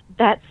 and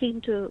that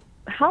seemed to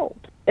help.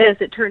 As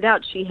it turned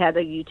out, she had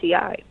a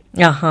UTI.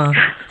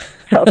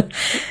 So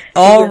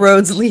all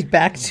roads lead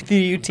back to the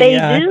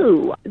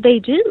UTI. They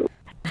do.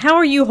 How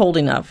are you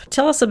holding up?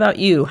 Tell us about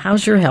you.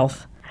 How's your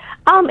health?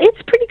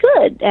 It's pretty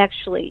good,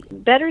 actually.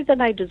 Better than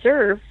I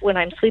deserve when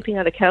I'm sleeping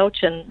on a couch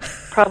and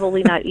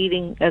probably not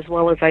eating as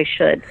well as I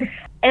should.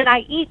 And I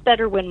eat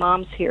better when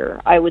Mom's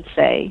here, I would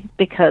say,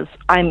 because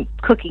I'm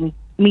cooking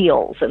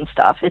meals and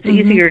stuff. It's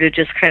easier to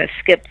just kind of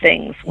skip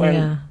things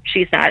when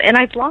she's not. And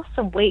I've lost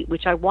some weight,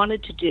 which I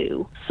wanted to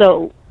do,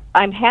 so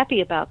I'm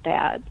happy about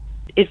that.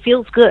 It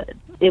feels good.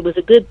 It was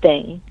a good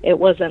thing. It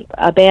wasn't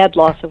a bad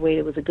loss of weight.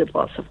 It was a good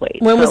loss of weight.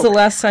 When was the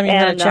last time you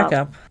had a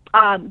checkup?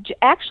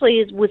 Actually,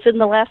 it was in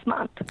the last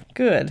month.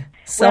 Good.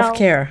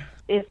 Self-care.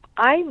 if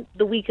I'm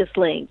the weakest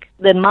link,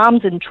 then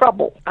Mom's in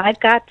trouble. I've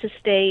got to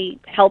stay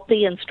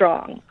healthy and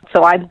strong.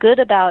 So I'm good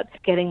about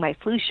getting my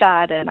flu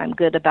shot, and I'm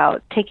good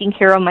about taking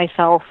care of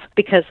myself,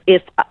 because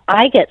if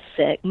I get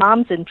sick,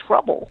 Mom's in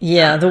trouble.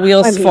 Yeah, the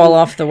wheels fall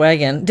off the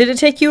wagon. Did it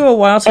take you a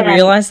while to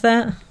realize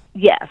that?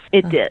 Yes,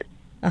 it did.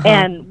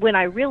 And when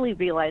I really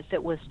realized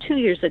it was 2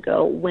 years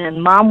ago,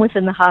 when Mom was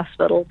in the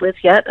hospital with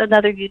yet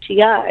another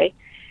UTI,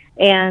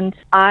 and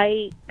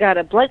I got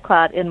a blood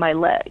clot in my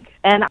leg.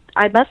 And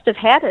I must have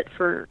had it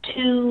for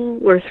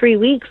 2 or 3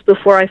 weeks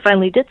before I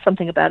finally did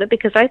something about it,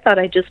 because I thought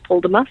I just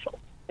pulled a muscle.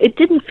 It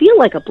didn't feel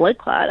like a blood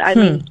clot. I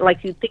mean,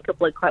 like you'd think a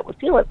blood clot would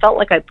feel. It felt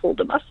like I pulled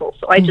a muscle.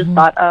 So I just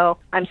thought, oh,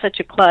 I'm such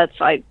a klutz.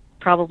 I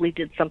probably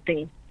did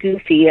something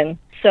goofy. And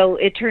so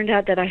it turned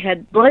out that I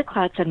had blood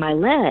clots in my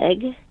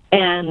leg.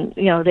 And,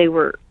 they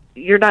were,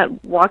 you're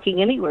not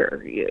walking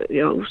anywhere. You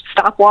know,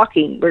 stop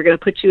walking. We're going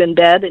to put you in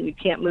bed and you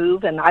can't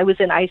move. And I was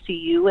in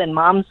ICU and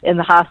Mom's in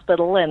the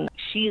hospital, and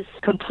she's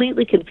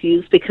completely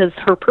confused because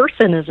her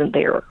person isn't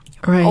there.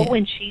 Right. Oh,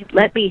 and she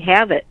let me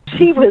have it.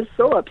 She was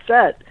so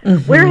upset.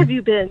 Where have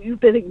you been? You've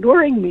been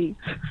ignoring me.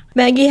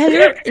 Maggie,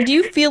 do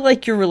you feel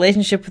like your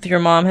relationship with your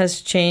mom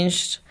has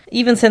changed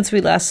even since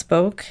we last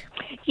spoke?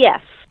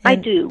 Yes, I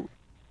do.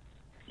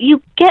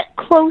 You get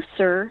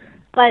closer,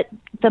 but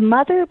the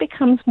mother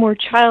becomes more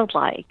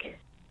childlike,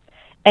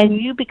 and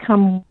you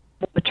become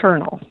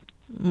maternal.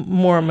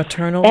 More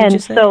maternal, and would you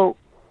say? So,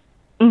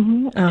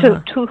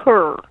 to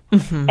her.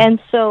 And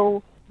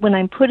so when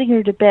I'm putting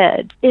her to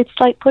bed, it's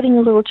like putting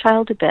a little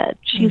child to bed.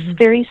 She's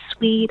very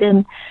sweet,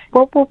 and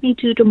what will we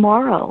do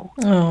tomorrow?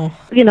 Oh.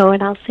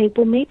 And I'll say,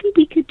 well, maybe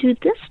we could do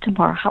this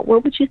tomorrow.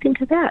 What would you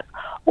think of that?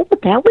 Oh, well,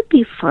 that would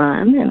be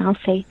fun. And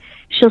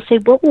she'll say,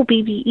 what will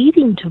we be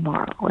eating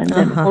tomorrow? And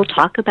then we'll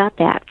talk about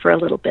that for a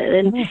little bit.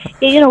 And,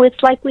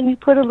 it's like when you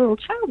put a little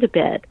child to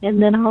bed,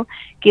 and then I'll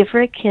give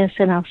her a kiss,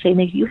 and I'll say,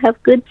 now you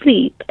have good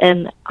sleep,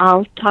 and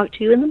I'll talk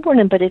to you in the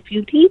morning. But if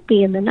you need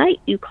me in the night,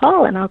 you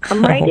call, and I'll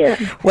come right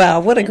in.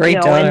 Wow, what a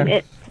great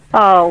daughter.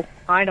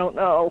 I don't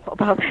know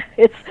about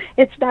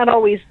it's not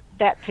always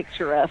that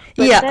picturesque.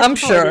 Yeah, I'm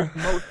sure.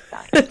 Most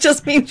times. It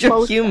just means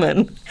you're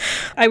human.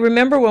 I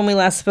remember when we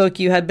last spoke,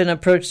 you had been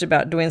approached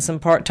about doing some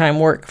part-time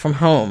work from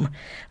home.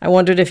 I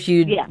wondered if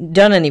you'd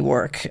done any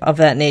work of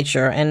that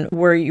nature and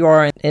where you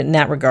are in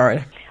that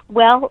regard.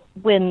 Well,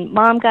 when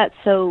Mom got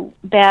so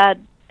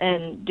bad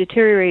and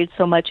deteriorated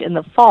so much in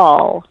the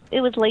fall,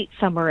 it was late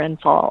summer and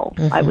fall,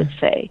 I would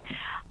say.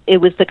 It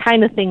was the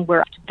kind of thing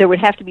where there would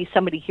have to be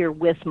somebody here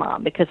with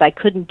Mom, because I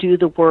couldn't do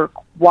the work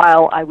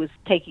while I was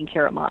taking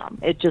care of Mom.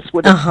 It just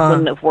wouldn't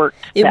have worked.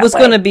 It was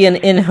going to be an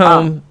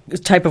in-home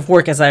type of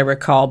work, as I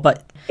recall,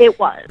 but it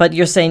was. But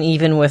you're saying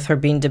even with her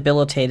being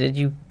debilitated,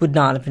 you would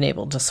not have been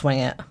able to swing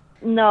it.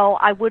 No,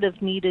 I would have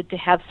needed to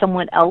have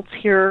someone else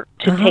here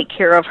to take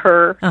care of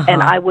her,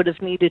 and I would have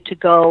needed to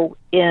go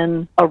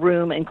in a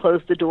room and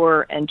close the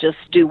door and just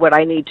do what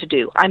I need to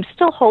do. I'm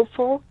still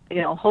hopeful.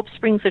 Hope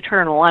springs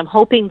eternal. I'm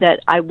hoping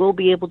that I will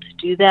be able to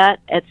do that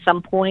at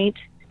some point.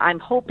 I'm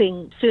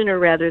hoping sooner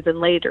rather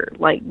than later,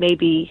 like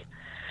maybe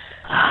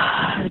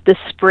this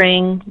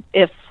spring,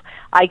 if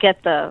I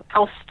get the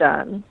house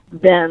done,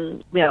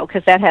 then,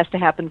 because that has to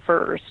happen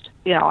first.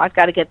 I've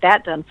got to get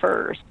that done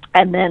first.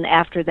 And then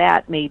after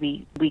that,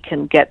 maybe we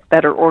can get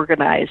better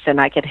organized,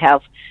 and I could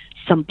have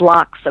some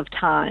blocks of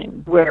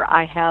time where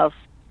I have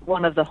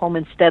one of the home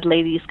instead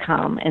ladies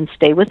come and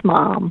stay with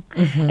Mom,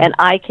 and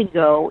I can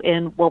go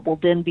in what will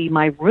then be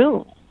my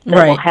room.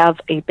 That will have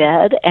a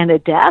bed and a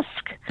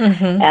desk,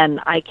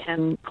 and I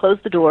can close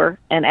the door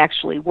and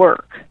actually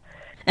work.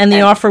 And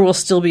the offer will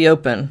still be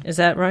open, is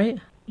that right?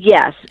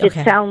 Yes, it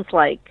sounds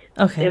like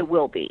it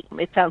will be.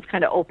 It sounds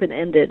kind of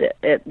open-ended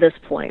at this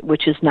point,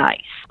 which is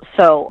nice.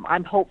 So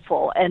I'm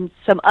hopeful. And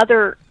some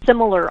other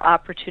similar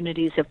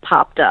opportunities have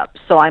popped up.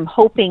 So I'm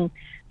hoping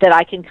that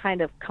I can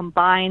kind of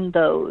combine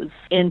those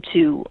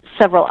into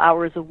several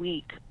hours a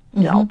week.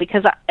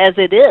 Because as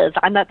it is,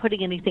 I'm not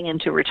putting anything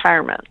into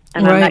retirement,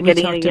 and I'm not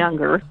getting any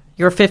younger.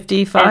 You're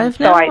 55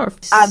 now?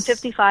 I'm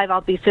 55.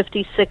 I'll be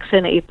 56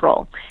 in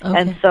April.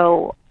 And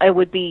so it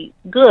would be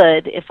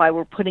good if I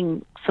were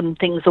putting some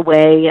things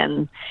away.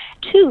 And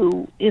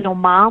two,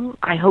 Mom,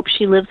 I hope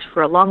she lives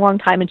for a long, long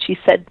time. And she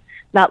said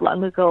not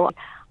long ago,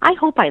 I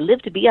hope I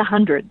live to be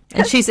 100.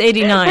 And she's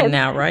 89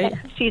 now, right?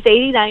 She's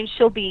 89.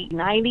 She'll be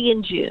 90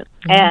 in June.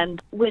 And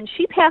when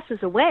she passes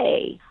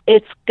away,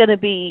 it's going to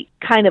be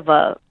kind of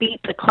a beat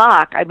the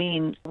clock. I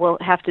mean, we'll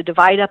have to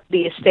divide up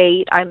the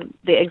estate. I'm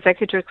the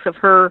executrix of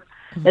her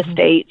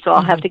estate, so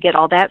I'll have to get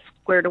all that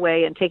squared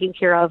away and taken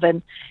care of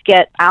and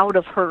get out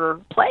of her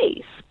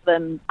place.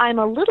 And I'm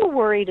a little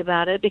worried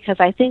about it because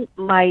I think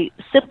my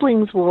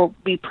siblings will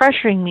be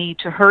pressuring me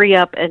to hurry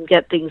up and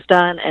get things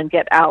done and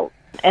get out.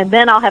 And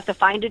then I'll have to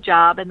find a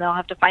job, and they'll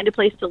have to find a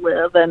place to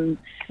live, and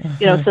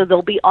so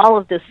there'll be all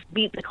of this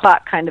beat the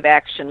clock kind of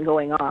action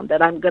going on that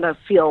I'm going to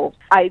feel.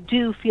 I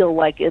do feel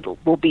like it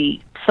will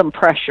be some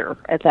pressure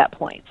at that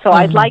point. So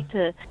I'd like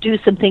to do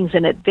some things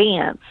in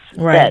advance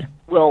that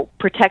will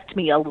protect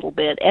me a little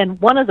bit. And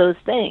one of those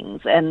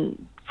things,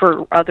 and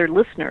for other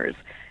listeners,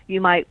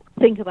 you might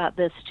think about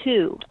this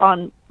too.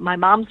 On my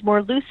mom's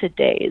more lucid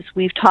days,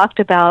 we've talked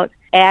about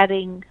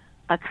adding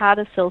a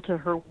codicil to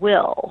her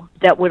will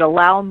that would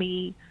allow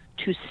me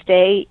to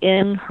stay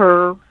in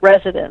her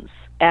residence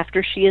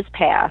after she has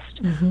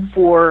passed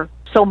for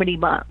so many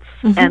months,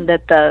 and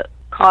that the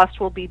cost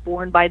will be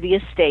borne by the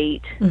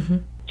estate,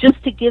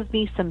 just to give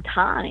me some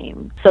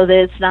time so that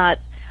it's not,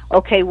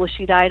 okay, well,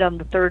 she died on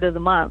the 3rd of the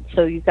month,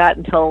 so you got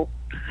until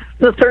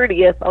the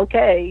 30th,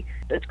 okay,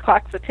 the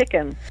clock's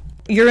a-ticking.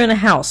 You're in a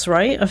house,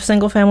 right? A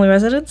single-family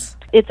residence?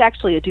 It's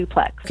actually a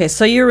duplex. Okay,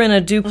 so you're in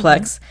a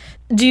duplex.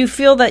 Do you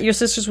feel that your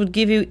sisters would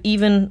give you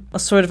even a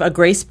sort of a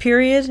grace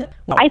period?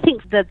 I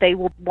think that they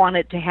will want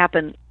it to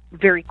happen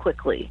very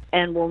quickly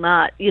and will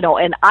not,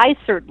 and I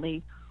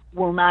certainly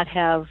will not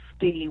have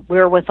the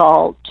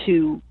wherewithal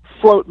to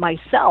float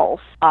myself,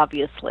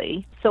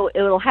 obviously. So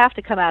it will have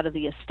to come out of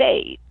the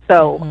estate.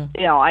 So,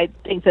 I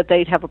think that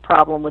they'd have a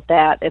problem with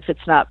that if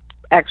it's not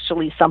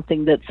actually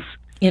something that's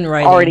in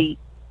writing, already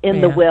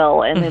in the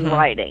will and in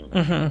writing.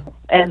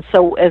 And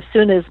so as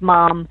soon as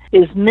Mom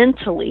is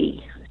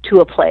mentally to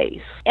a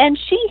place, and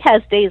she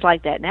has days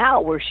like that now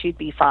where she'd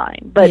be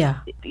fine, but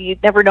you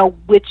never know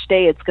which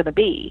day it's going to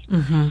be.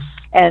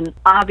 And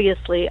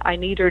obviously I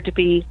need her to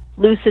be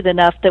lucid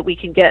enough that we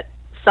can get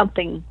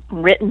something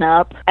written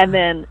up, and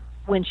then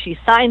when she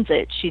signs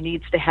it, she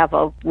needs to have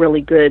a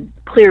really good,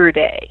 clear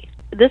day.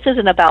 This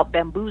isn't about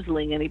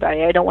bamboozling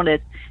anybody. I don't want to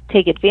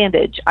take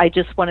advantage. I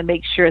just want to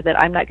make sure that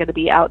I'm not going to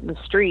be out in the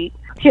street,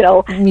 30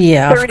 of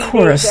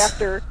course. days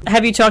after.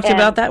 Have you talked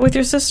about that with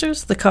your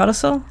sisters, the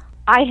codicil?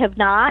 I have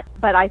not,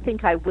 but I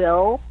think I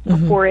will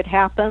before it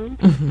happens,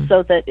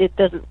 so that it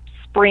doesn't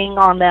spring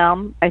on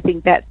them. I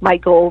think that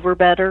might go over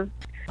better.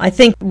 I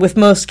think with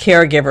most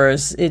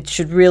caregivers, it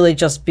should really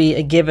just be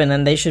a given,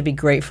 and they should be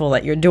grateful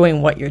that you're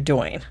doing what you're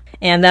doing.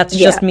 And that's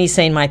just me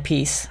saying my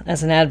piece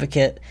as an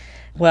advocate.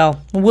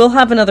 Well, we'll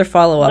have another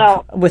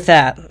follow-up with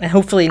that, and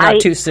hopefully not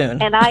too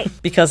soon. And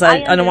because I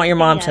don't want your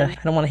mom to, I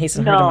don't want to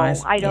hasten her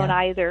demise. No, I don't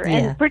either.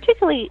 And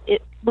particularly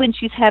when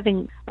she's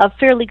having a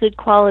fairly good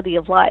quality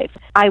of life,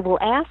 I will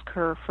ask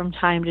her from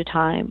time to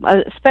time,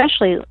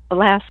 especially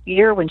last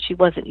year when she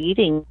wasn't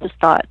eating, just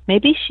thought,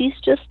 maybe she's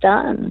just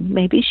done.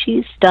 Maybe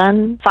she's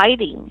done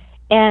fighting.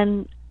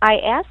 And I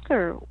asked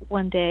her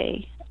one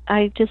day,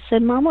 I just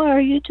said, Mama,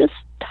 are you just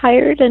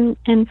tired and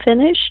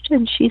finished?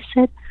 And she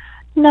said,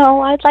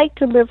 no, I'd like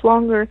to live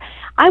longer.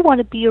 I want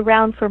to be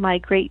around for my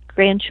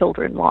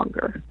great-grandchildren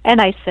longer. And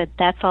I said,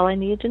 that's all I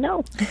needed to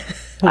know.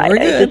 I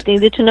just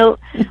needed to know.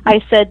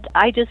 I said,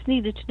 I just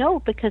needed to know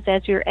because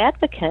as your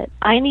advocate,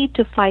 I need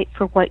to fight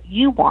for what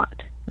you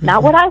want,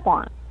 not what I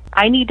want.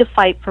 I need to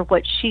fight for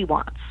what she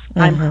wants.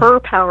 I'm her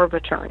power of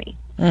attorney.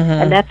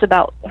 And that's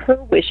about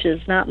her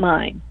wishes, not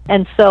mine.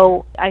 And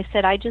so I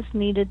said, I just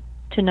needed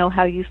to know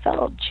how you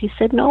felt. She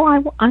said, no,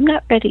 I'm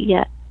not ready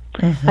yet.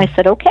 I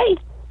said, okay.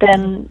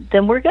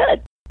 Then we're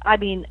good. I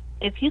mean,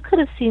 if you could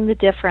have seen the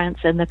difference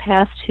in the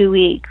past 2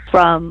 weeks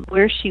from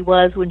where she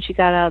was when she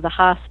got out of the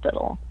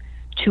hospital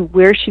to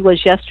where she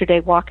was yesterday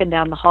walking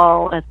down the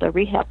hall at the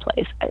rehab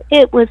place,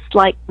 it was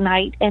like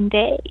night and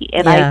day.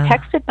 And I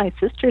texted my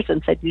sisters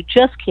and said, you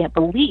just can't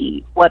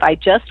believe what I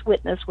just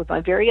witnessed with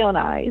my very own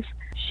eyes.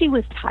 She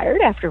was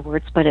tired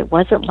afterwards, but it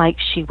wasn't like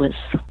she was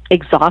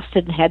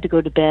exhausted and had to go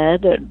to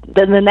bed. And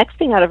then the next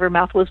thing out of her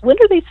mouth was, when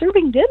are they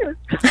serving dinner?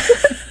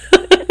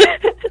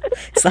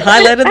 It's the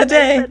highlight of the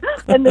day.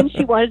 And then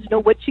she wanted to know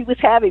what she was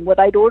having, what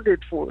I'd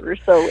ordered for her.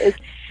 So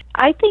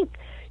I think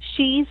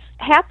she's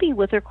happy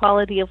with her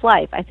quality of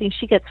life. I think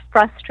she gets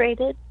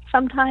frustrated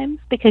sometimes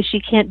because she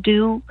can't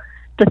do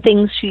the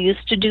things she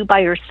used to do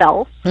by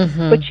herself.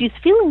 But she's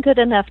feeling good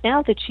enough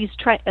now that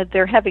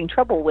they're having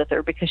trouble with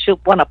her because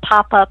she'll want to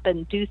pop up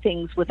and do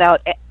things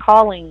without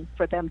calling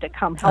for them to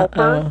come help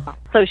her.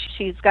 So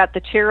she's got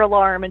the chair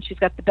alarm and she's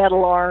got the bed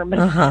alarm.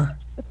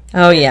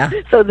 Oh, yeah.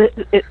 So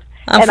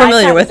I'm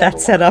familiar with that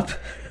setup.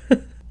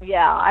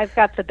 Yeah, I've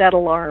got the bed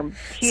alarm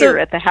here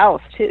at the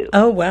house, too.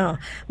 Oh, wow.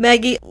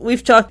 Maggie,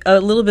 we've talked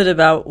a little bit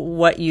about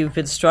what you've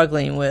been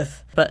struggling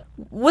with, but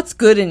what's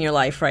good in your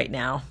life right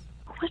now?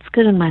 What's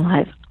good in my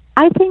life?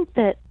 I think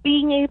that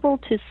being able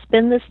to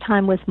spend this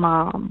time with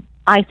Mom,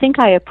 I think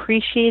I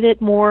appreciate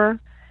it more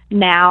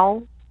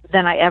now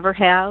than I ever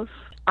have.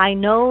 I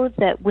know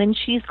that when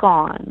she's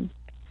gone,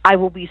 I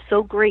will be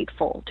so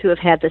grateful to have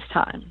had this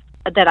time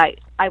that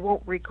I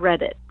won't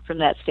regret it from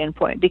that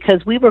standpoint,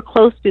 because we were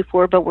close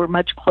before, but we're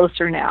much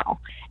closer now.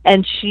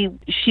 And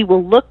she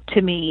will look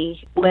to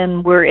me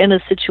when we're in a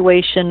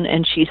situation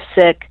and she's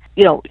sick.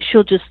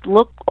 She'll just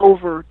look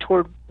over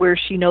toward where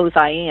she knows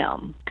I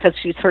am because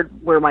she's heard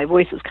where my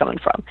voice is coming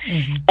from.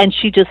 And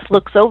she just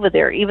looks over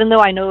there. Even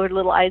though I know her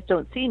little eyes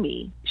don't see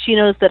me, she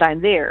knows that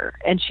I'm there.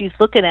 And she's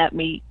looking at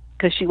me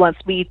because she wants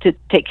me to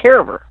take care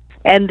of her.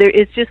 And there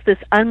is just this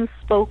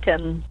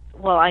unspoken,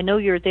 well, I know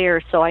you're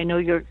there, so I know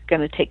you're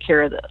going to take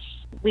care of this.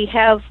 We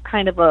have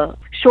kind of a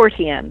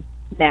shorthand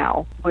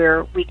now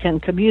where we can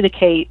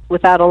communicate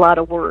without a lot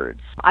of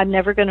words. I'm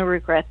never going to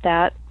regret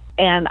that,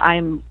 and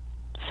I'm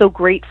so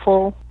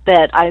grateful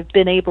that I've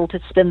been able to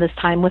spend this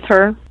time with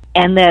her,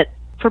 and that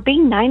for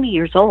being 90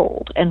 years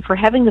old and for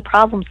having the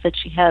problems that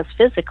she has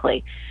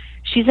physically,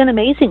 she's in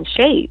amazing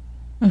shape,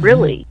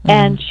 really.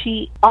 And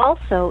she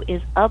also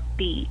is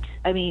upbeat.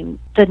 I mean,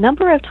 the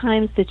number of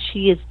times that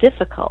she is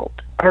difficult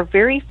are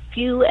very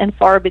few and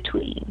far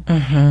between.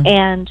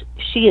 And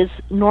she is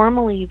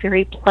normally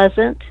very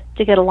pleasant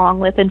to get along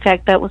with. In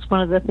fact, that was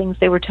one of the things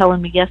they were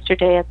telling me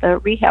yesterday at the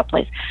rehab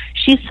place.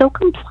 She's so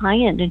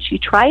compliant, and she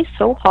tries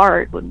so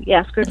hard when we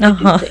ask her to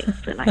do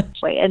things in a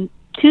nice way. And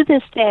to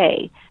this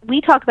day,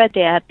 we talk about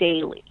Dad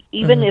daily,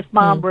 even if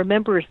Mom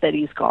remembers that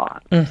he's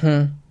gone.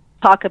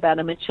 Talk about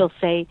him, and she'll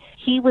say,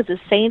 he was a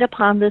saint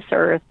upon this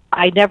earth.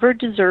 I never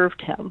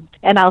deserved him.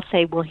 And I'll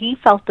say, well, he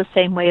felt the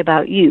same way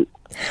about you.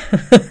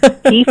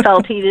 He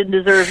felt he didn't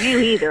deserve you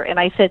either. And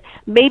I said,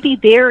 maybe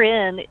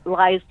therein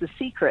lies the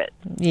secret.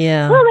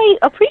 Yeah. Well, they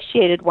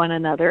appreciated one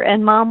another.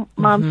 And Mom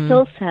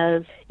still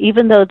says,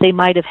 even though they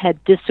might have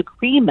had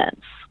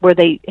disagreements where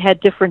they had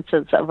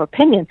differences of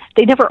opinion,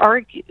 they never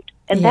argued.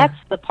 And that's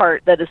the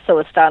part that is so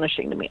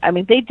astonishing to me. I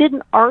mean, they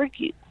didn't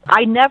argue.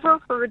 I never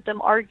heard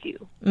them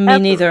argue. Me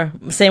neither.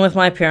 Same with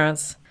my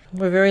parents.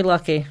 We're very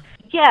lucky.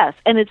 Yes,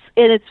 and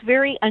it's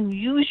very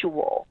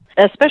unusual,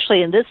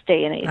 especially in this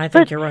day and age. I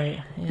think you're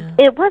right. Yeah.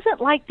 It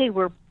wasn't like they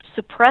were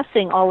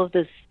suppressing all of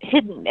this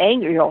hidden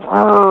anger,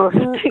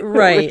 they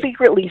were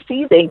secretly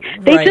seething.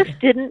 They just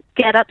didn't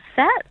get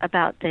upset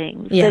about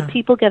things that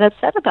people get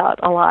upset about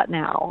a lot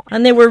now.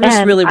 And they were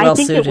just really well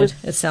suited,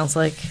 it sounds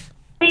like.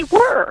 They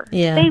were.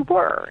 Yeah. They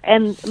were.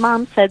 And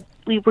Mom said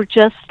we were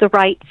just the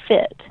right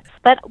fit.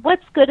 But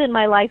what's good in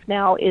my life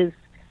now is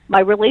my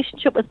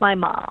relationship with my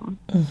mom.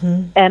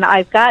 And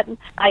I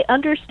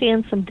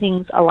understand some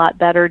things a lot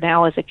better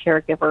now as a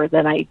caregiver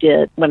than I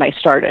did when I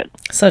started.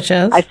 Such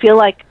as? I feel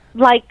like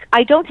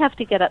I don't have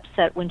to get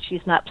upset when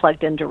she's not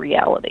plugged into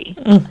reality.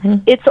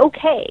 It's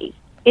okay.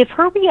 If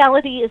her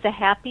reality is a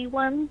happy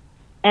one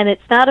and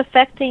it's not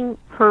affecting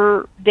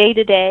her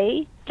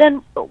day-to-day,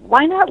 then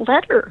why not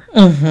let her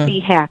be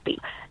happy?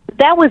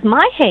 That was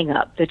my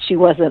hang-up, that she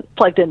wasn't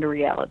plugged into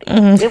reality.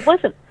 It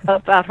wasn't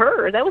about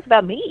her. That was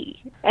about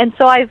me. And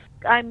so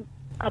I'm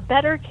a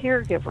better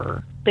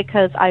caregiver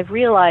because I've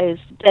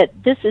realized that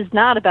this is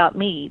not about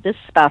me. This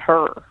is about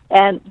her.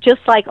 And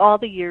just like all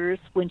the years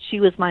when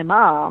she was my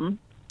mom,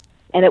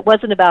 and it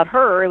wasn't about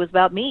her, it was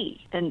about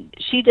me. And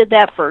she did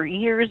that for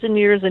years and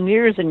years and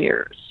years and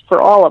years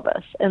for all of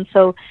us. And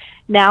so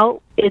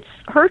now it's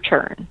her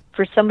turn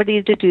for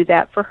somebody to do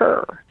that for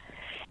her.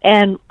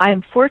 And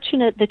I'm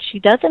fortunate that she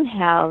doesn't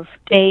have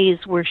days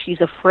where she's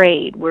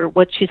afraid, where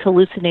what she's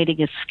hallucinating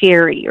is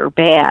scary or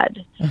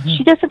bad.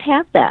 She doesn't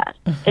have that.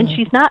 And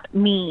she's not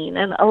mean.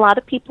 And a lot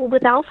of people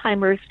with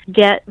Alzheimer's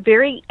get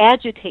very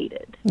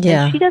agitated.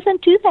 Yeah. And she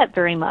doesn't do that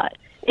very much.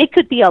 It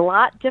could be a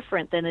lot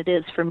different than it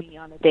is for me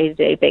on a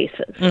day-to-day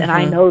basis. And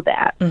I know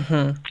that.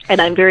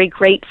 And I'm very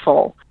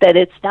grateful that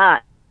it's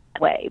not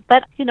way.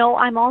 But,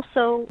 I'm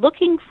also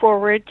looking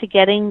forward to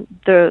getting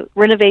the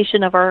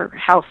renovation of our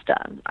house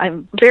done.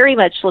 I'm very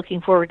much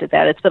looking forward to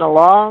that. It's been a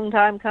long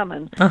time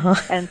coming.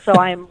 And so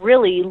I'm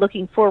really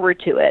looking forward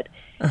to it.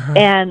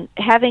 And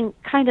having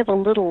kind of a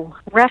little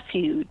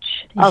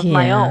refuge of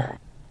my own.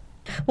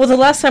 Well, the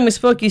last time we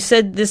spoke, you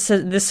said this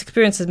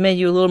experience has made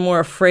you a little more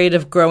afraid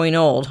of growing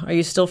old. Are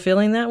you still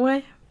feeling that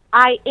way?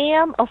 I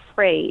am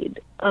afraid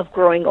of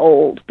growing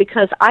old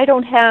because I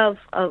don't have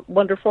a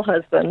wonderful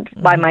husband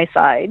by my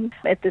side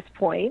at this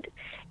point,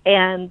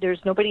 and there's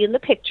nobody in the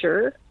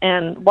picture.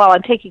 And while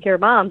I'm taking care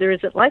of Mom, there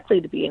isn't likely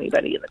to be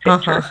anybody in the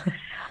picture.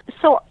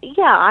 So,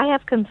 yeah, I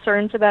have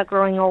concerns about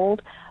growing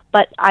old,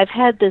 but I've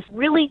had this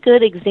really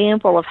good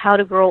example of how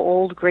to grow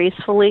old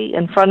gracefully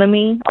in front of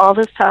me all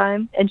this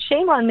time. And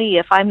shame on me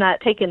if I'm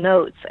not taking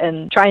notes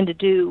and trying to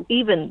do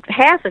even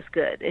half as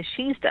good as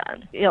she's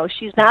done.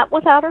 She's not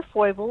without her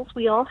foibles.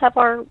 We all have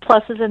our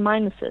pluses and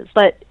minuses.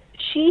 But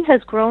she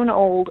has grown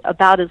old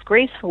about as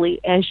gracefully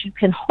as you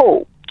can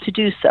hope to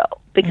do so,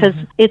 because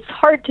it's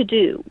hard to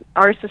do.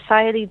 Our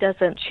society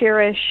doesn't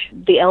cherish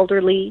the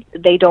elderly.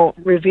 They don't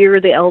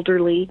revere the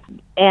elderly.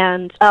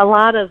 And a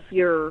lot of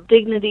your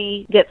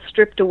dignity gets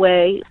stripped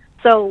away.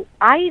 So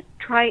I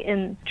try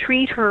and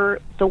treat her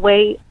the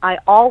way I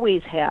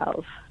always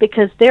have,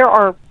 because there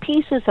are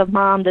pieces of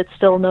Mom that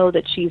still know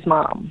that she's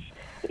Mom.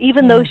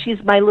 Even though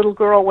she's my little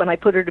girl when I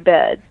put her to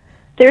bed,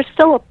 there's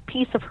still a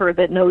piece of her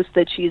that knows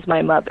that she's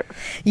my mother.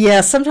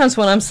 Yeah, sometimes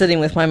when I'm sitting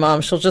with my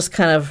mom, she'll just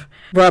kind of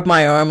rub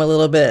my arm a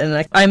little bit,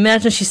 and I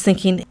imagine she's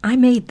thinking, I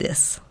made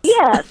this.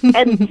 Yes,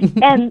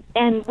 and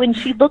when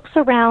she looks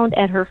around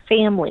at her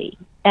family,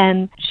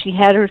 and she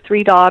had her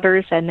 3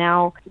 daughters, and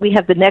now we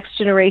have the next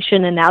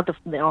generation, and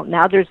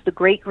now there's the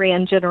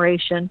great-grand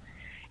generation.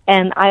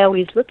 And I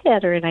always look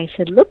at her and I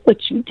said, look what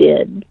you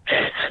did.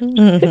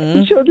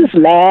 She'll just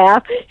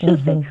laugh. She'll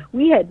say,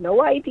 we had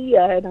no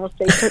idea. And I'll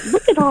say, but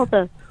look at all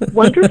the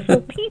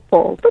wonderful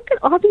people. Look at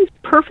all these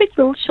perfect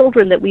little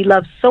children that we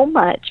love so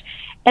much.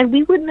 And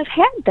we wouldn't have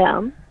had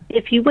them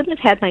if you wouldn't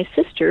have had my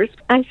sisters.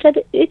 I said,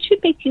 it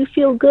should make you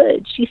feel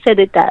good. She said,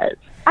 it does.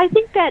 I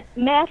think that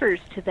matters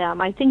to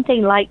them. I think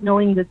they like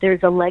knowing that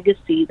there's a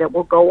legacy that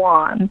will go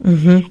on,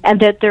 and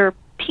that their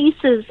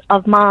pieces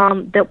of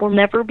Mom that will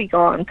never be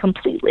gone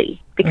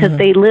completely because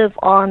they live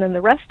on in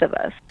the rest of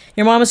us.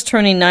 Your mom is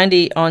turning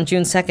 90 on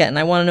June 2nd, and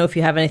I want to know if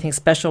you have anything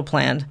special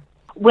planned.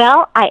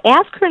 Well, I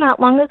asked her not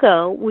long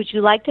ago, would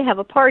you like to have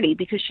a party?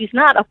 Because she's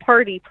not a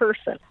party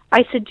person.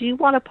 I said, do you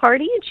want a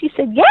party? And she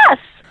said, yes.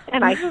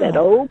 And I said,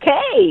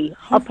 okay,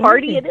 a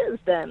party it is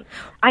then.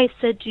 I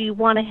said, do you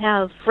want to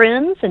have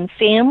friends and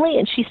family?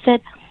 And she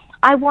said,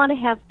 I want to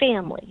have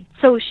family.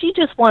 So she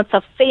just wants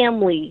a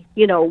family,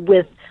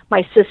 with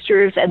my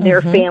sisters and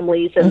their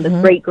families and the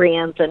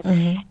great-grands.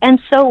 And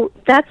so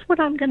that's what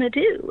I'm going to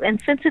do.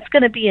 And since it's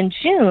going to be in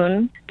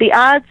June, the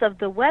odds of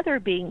the weather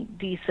being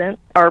decent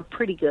are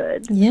pretty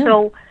good. Yeah.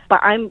 So, but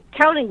I'm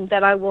counting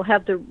that I will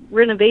have the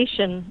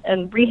renovation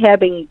and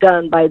rehabbing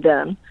done by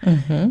then.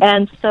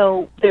 And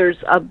so there's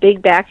a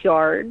big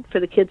backyard for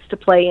the kids to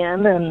play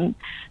in. And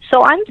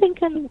so I'm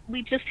thinking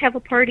we just have a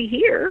party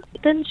here.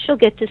 Then she'll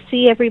get to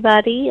see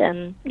everybody,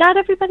 and not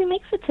everybody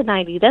makes it to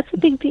 90. That's a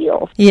big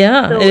deal.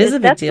 Yeah, so it is a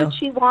big deal. If that's what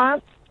she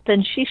wants,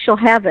 then she shall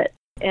have it.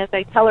 As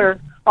I tell her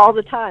all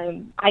the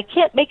time, I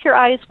can't make your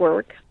eyes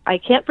work. I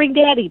can't bring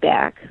Daddy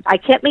back. I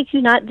can't make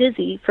you not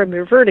dizzy from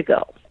your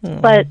vertigo.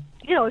 But,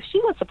 if she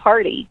wants a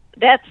party,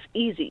 that's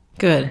easy.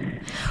 Good.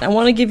 I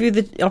want to give you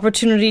the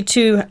opportunity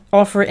to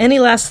offer any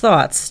last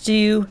thoughts. Do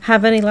you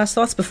have any last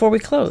thoughts before we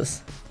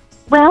close?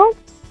 Well,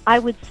 I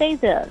would say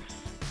this,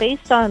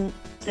 based on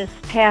this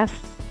past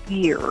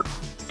year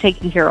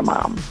taking care of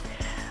Mom.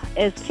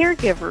 As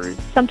caregivers,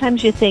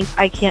 sometimes you think,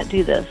 I can't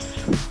do this.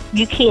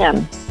 You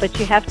can, but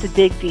you have to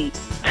dig deep.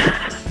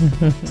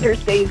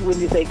 There's days when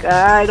you think,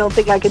 I don't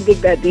think I can dig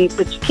that deep,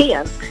 but you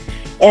can.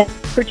 And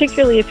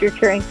particularly if you're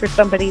caring for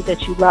somebody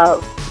that you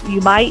love, you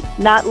might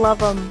not love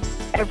them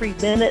every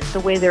minute the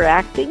way they're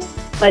acting,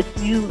 but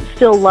you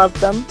still love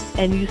them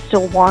and you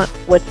still want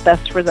what's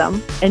best for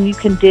them. And you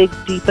can dig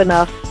deep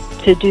enough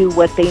to do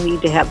what they need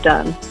to have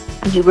done.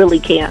 You really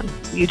can.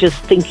 You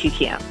just think you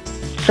can't.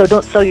 So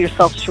don't sell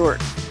yourself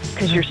short,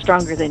 because you're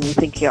stronger than you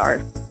think you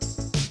are.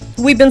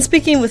 We've been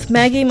speaking with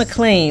Maggie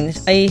McLean,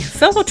 a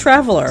fellow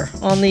traveler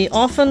on the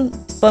often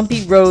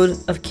bumpy road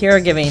of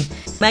caregiving.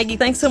 Maggie,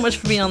 thanks so much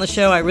for being on the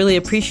show. I really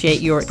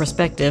appreciate your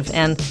perspective,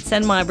 and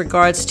send my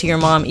regards to your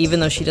mom, even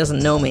though she doesn't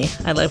know me.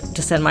 I'd like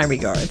to send my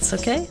regards,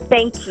 okay?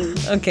 Thank you.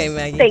 Okay,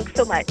 Maggie. Thanks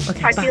so much. Okay,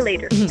 Talk to you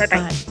later. Bye-bye.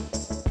 Bye.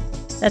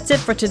 That's it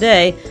for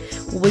today.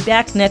 We'll be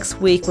back next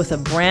week with a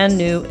brand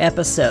new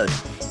episode.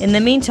 In the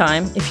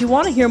meantime, if you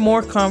want to hear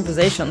more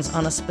conversations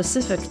on a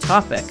specific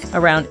topic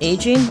around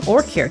aging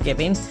or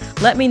caregiving,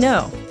 let me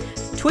know.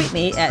 Tweet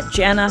me at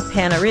Jana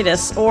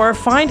Panaritis or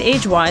find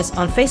AgeWise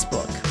on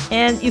Facebook.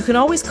 And you can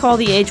always call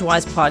the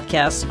AgeWise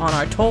podcast on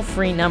our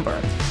toll-free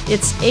number.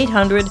 It's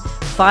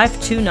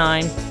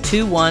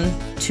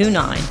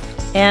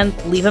 800-529-2129.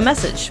 And leave a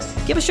message.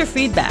 Give us your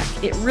feedback.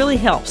 It really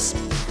helps.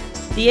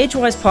 The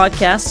AgeWise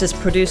podcast is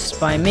produced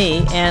by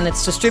me, and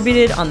it's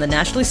distributed on the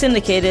nationally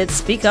syndicated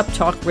Speak Up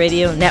Talk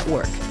Radio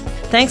Network.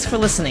 Thanks for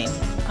listening.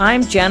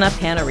 I'm Jana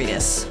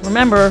Panaritis.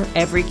 Remember,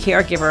 every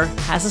caregiver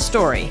has a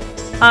story.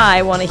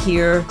 I want to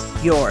hear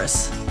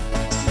yours.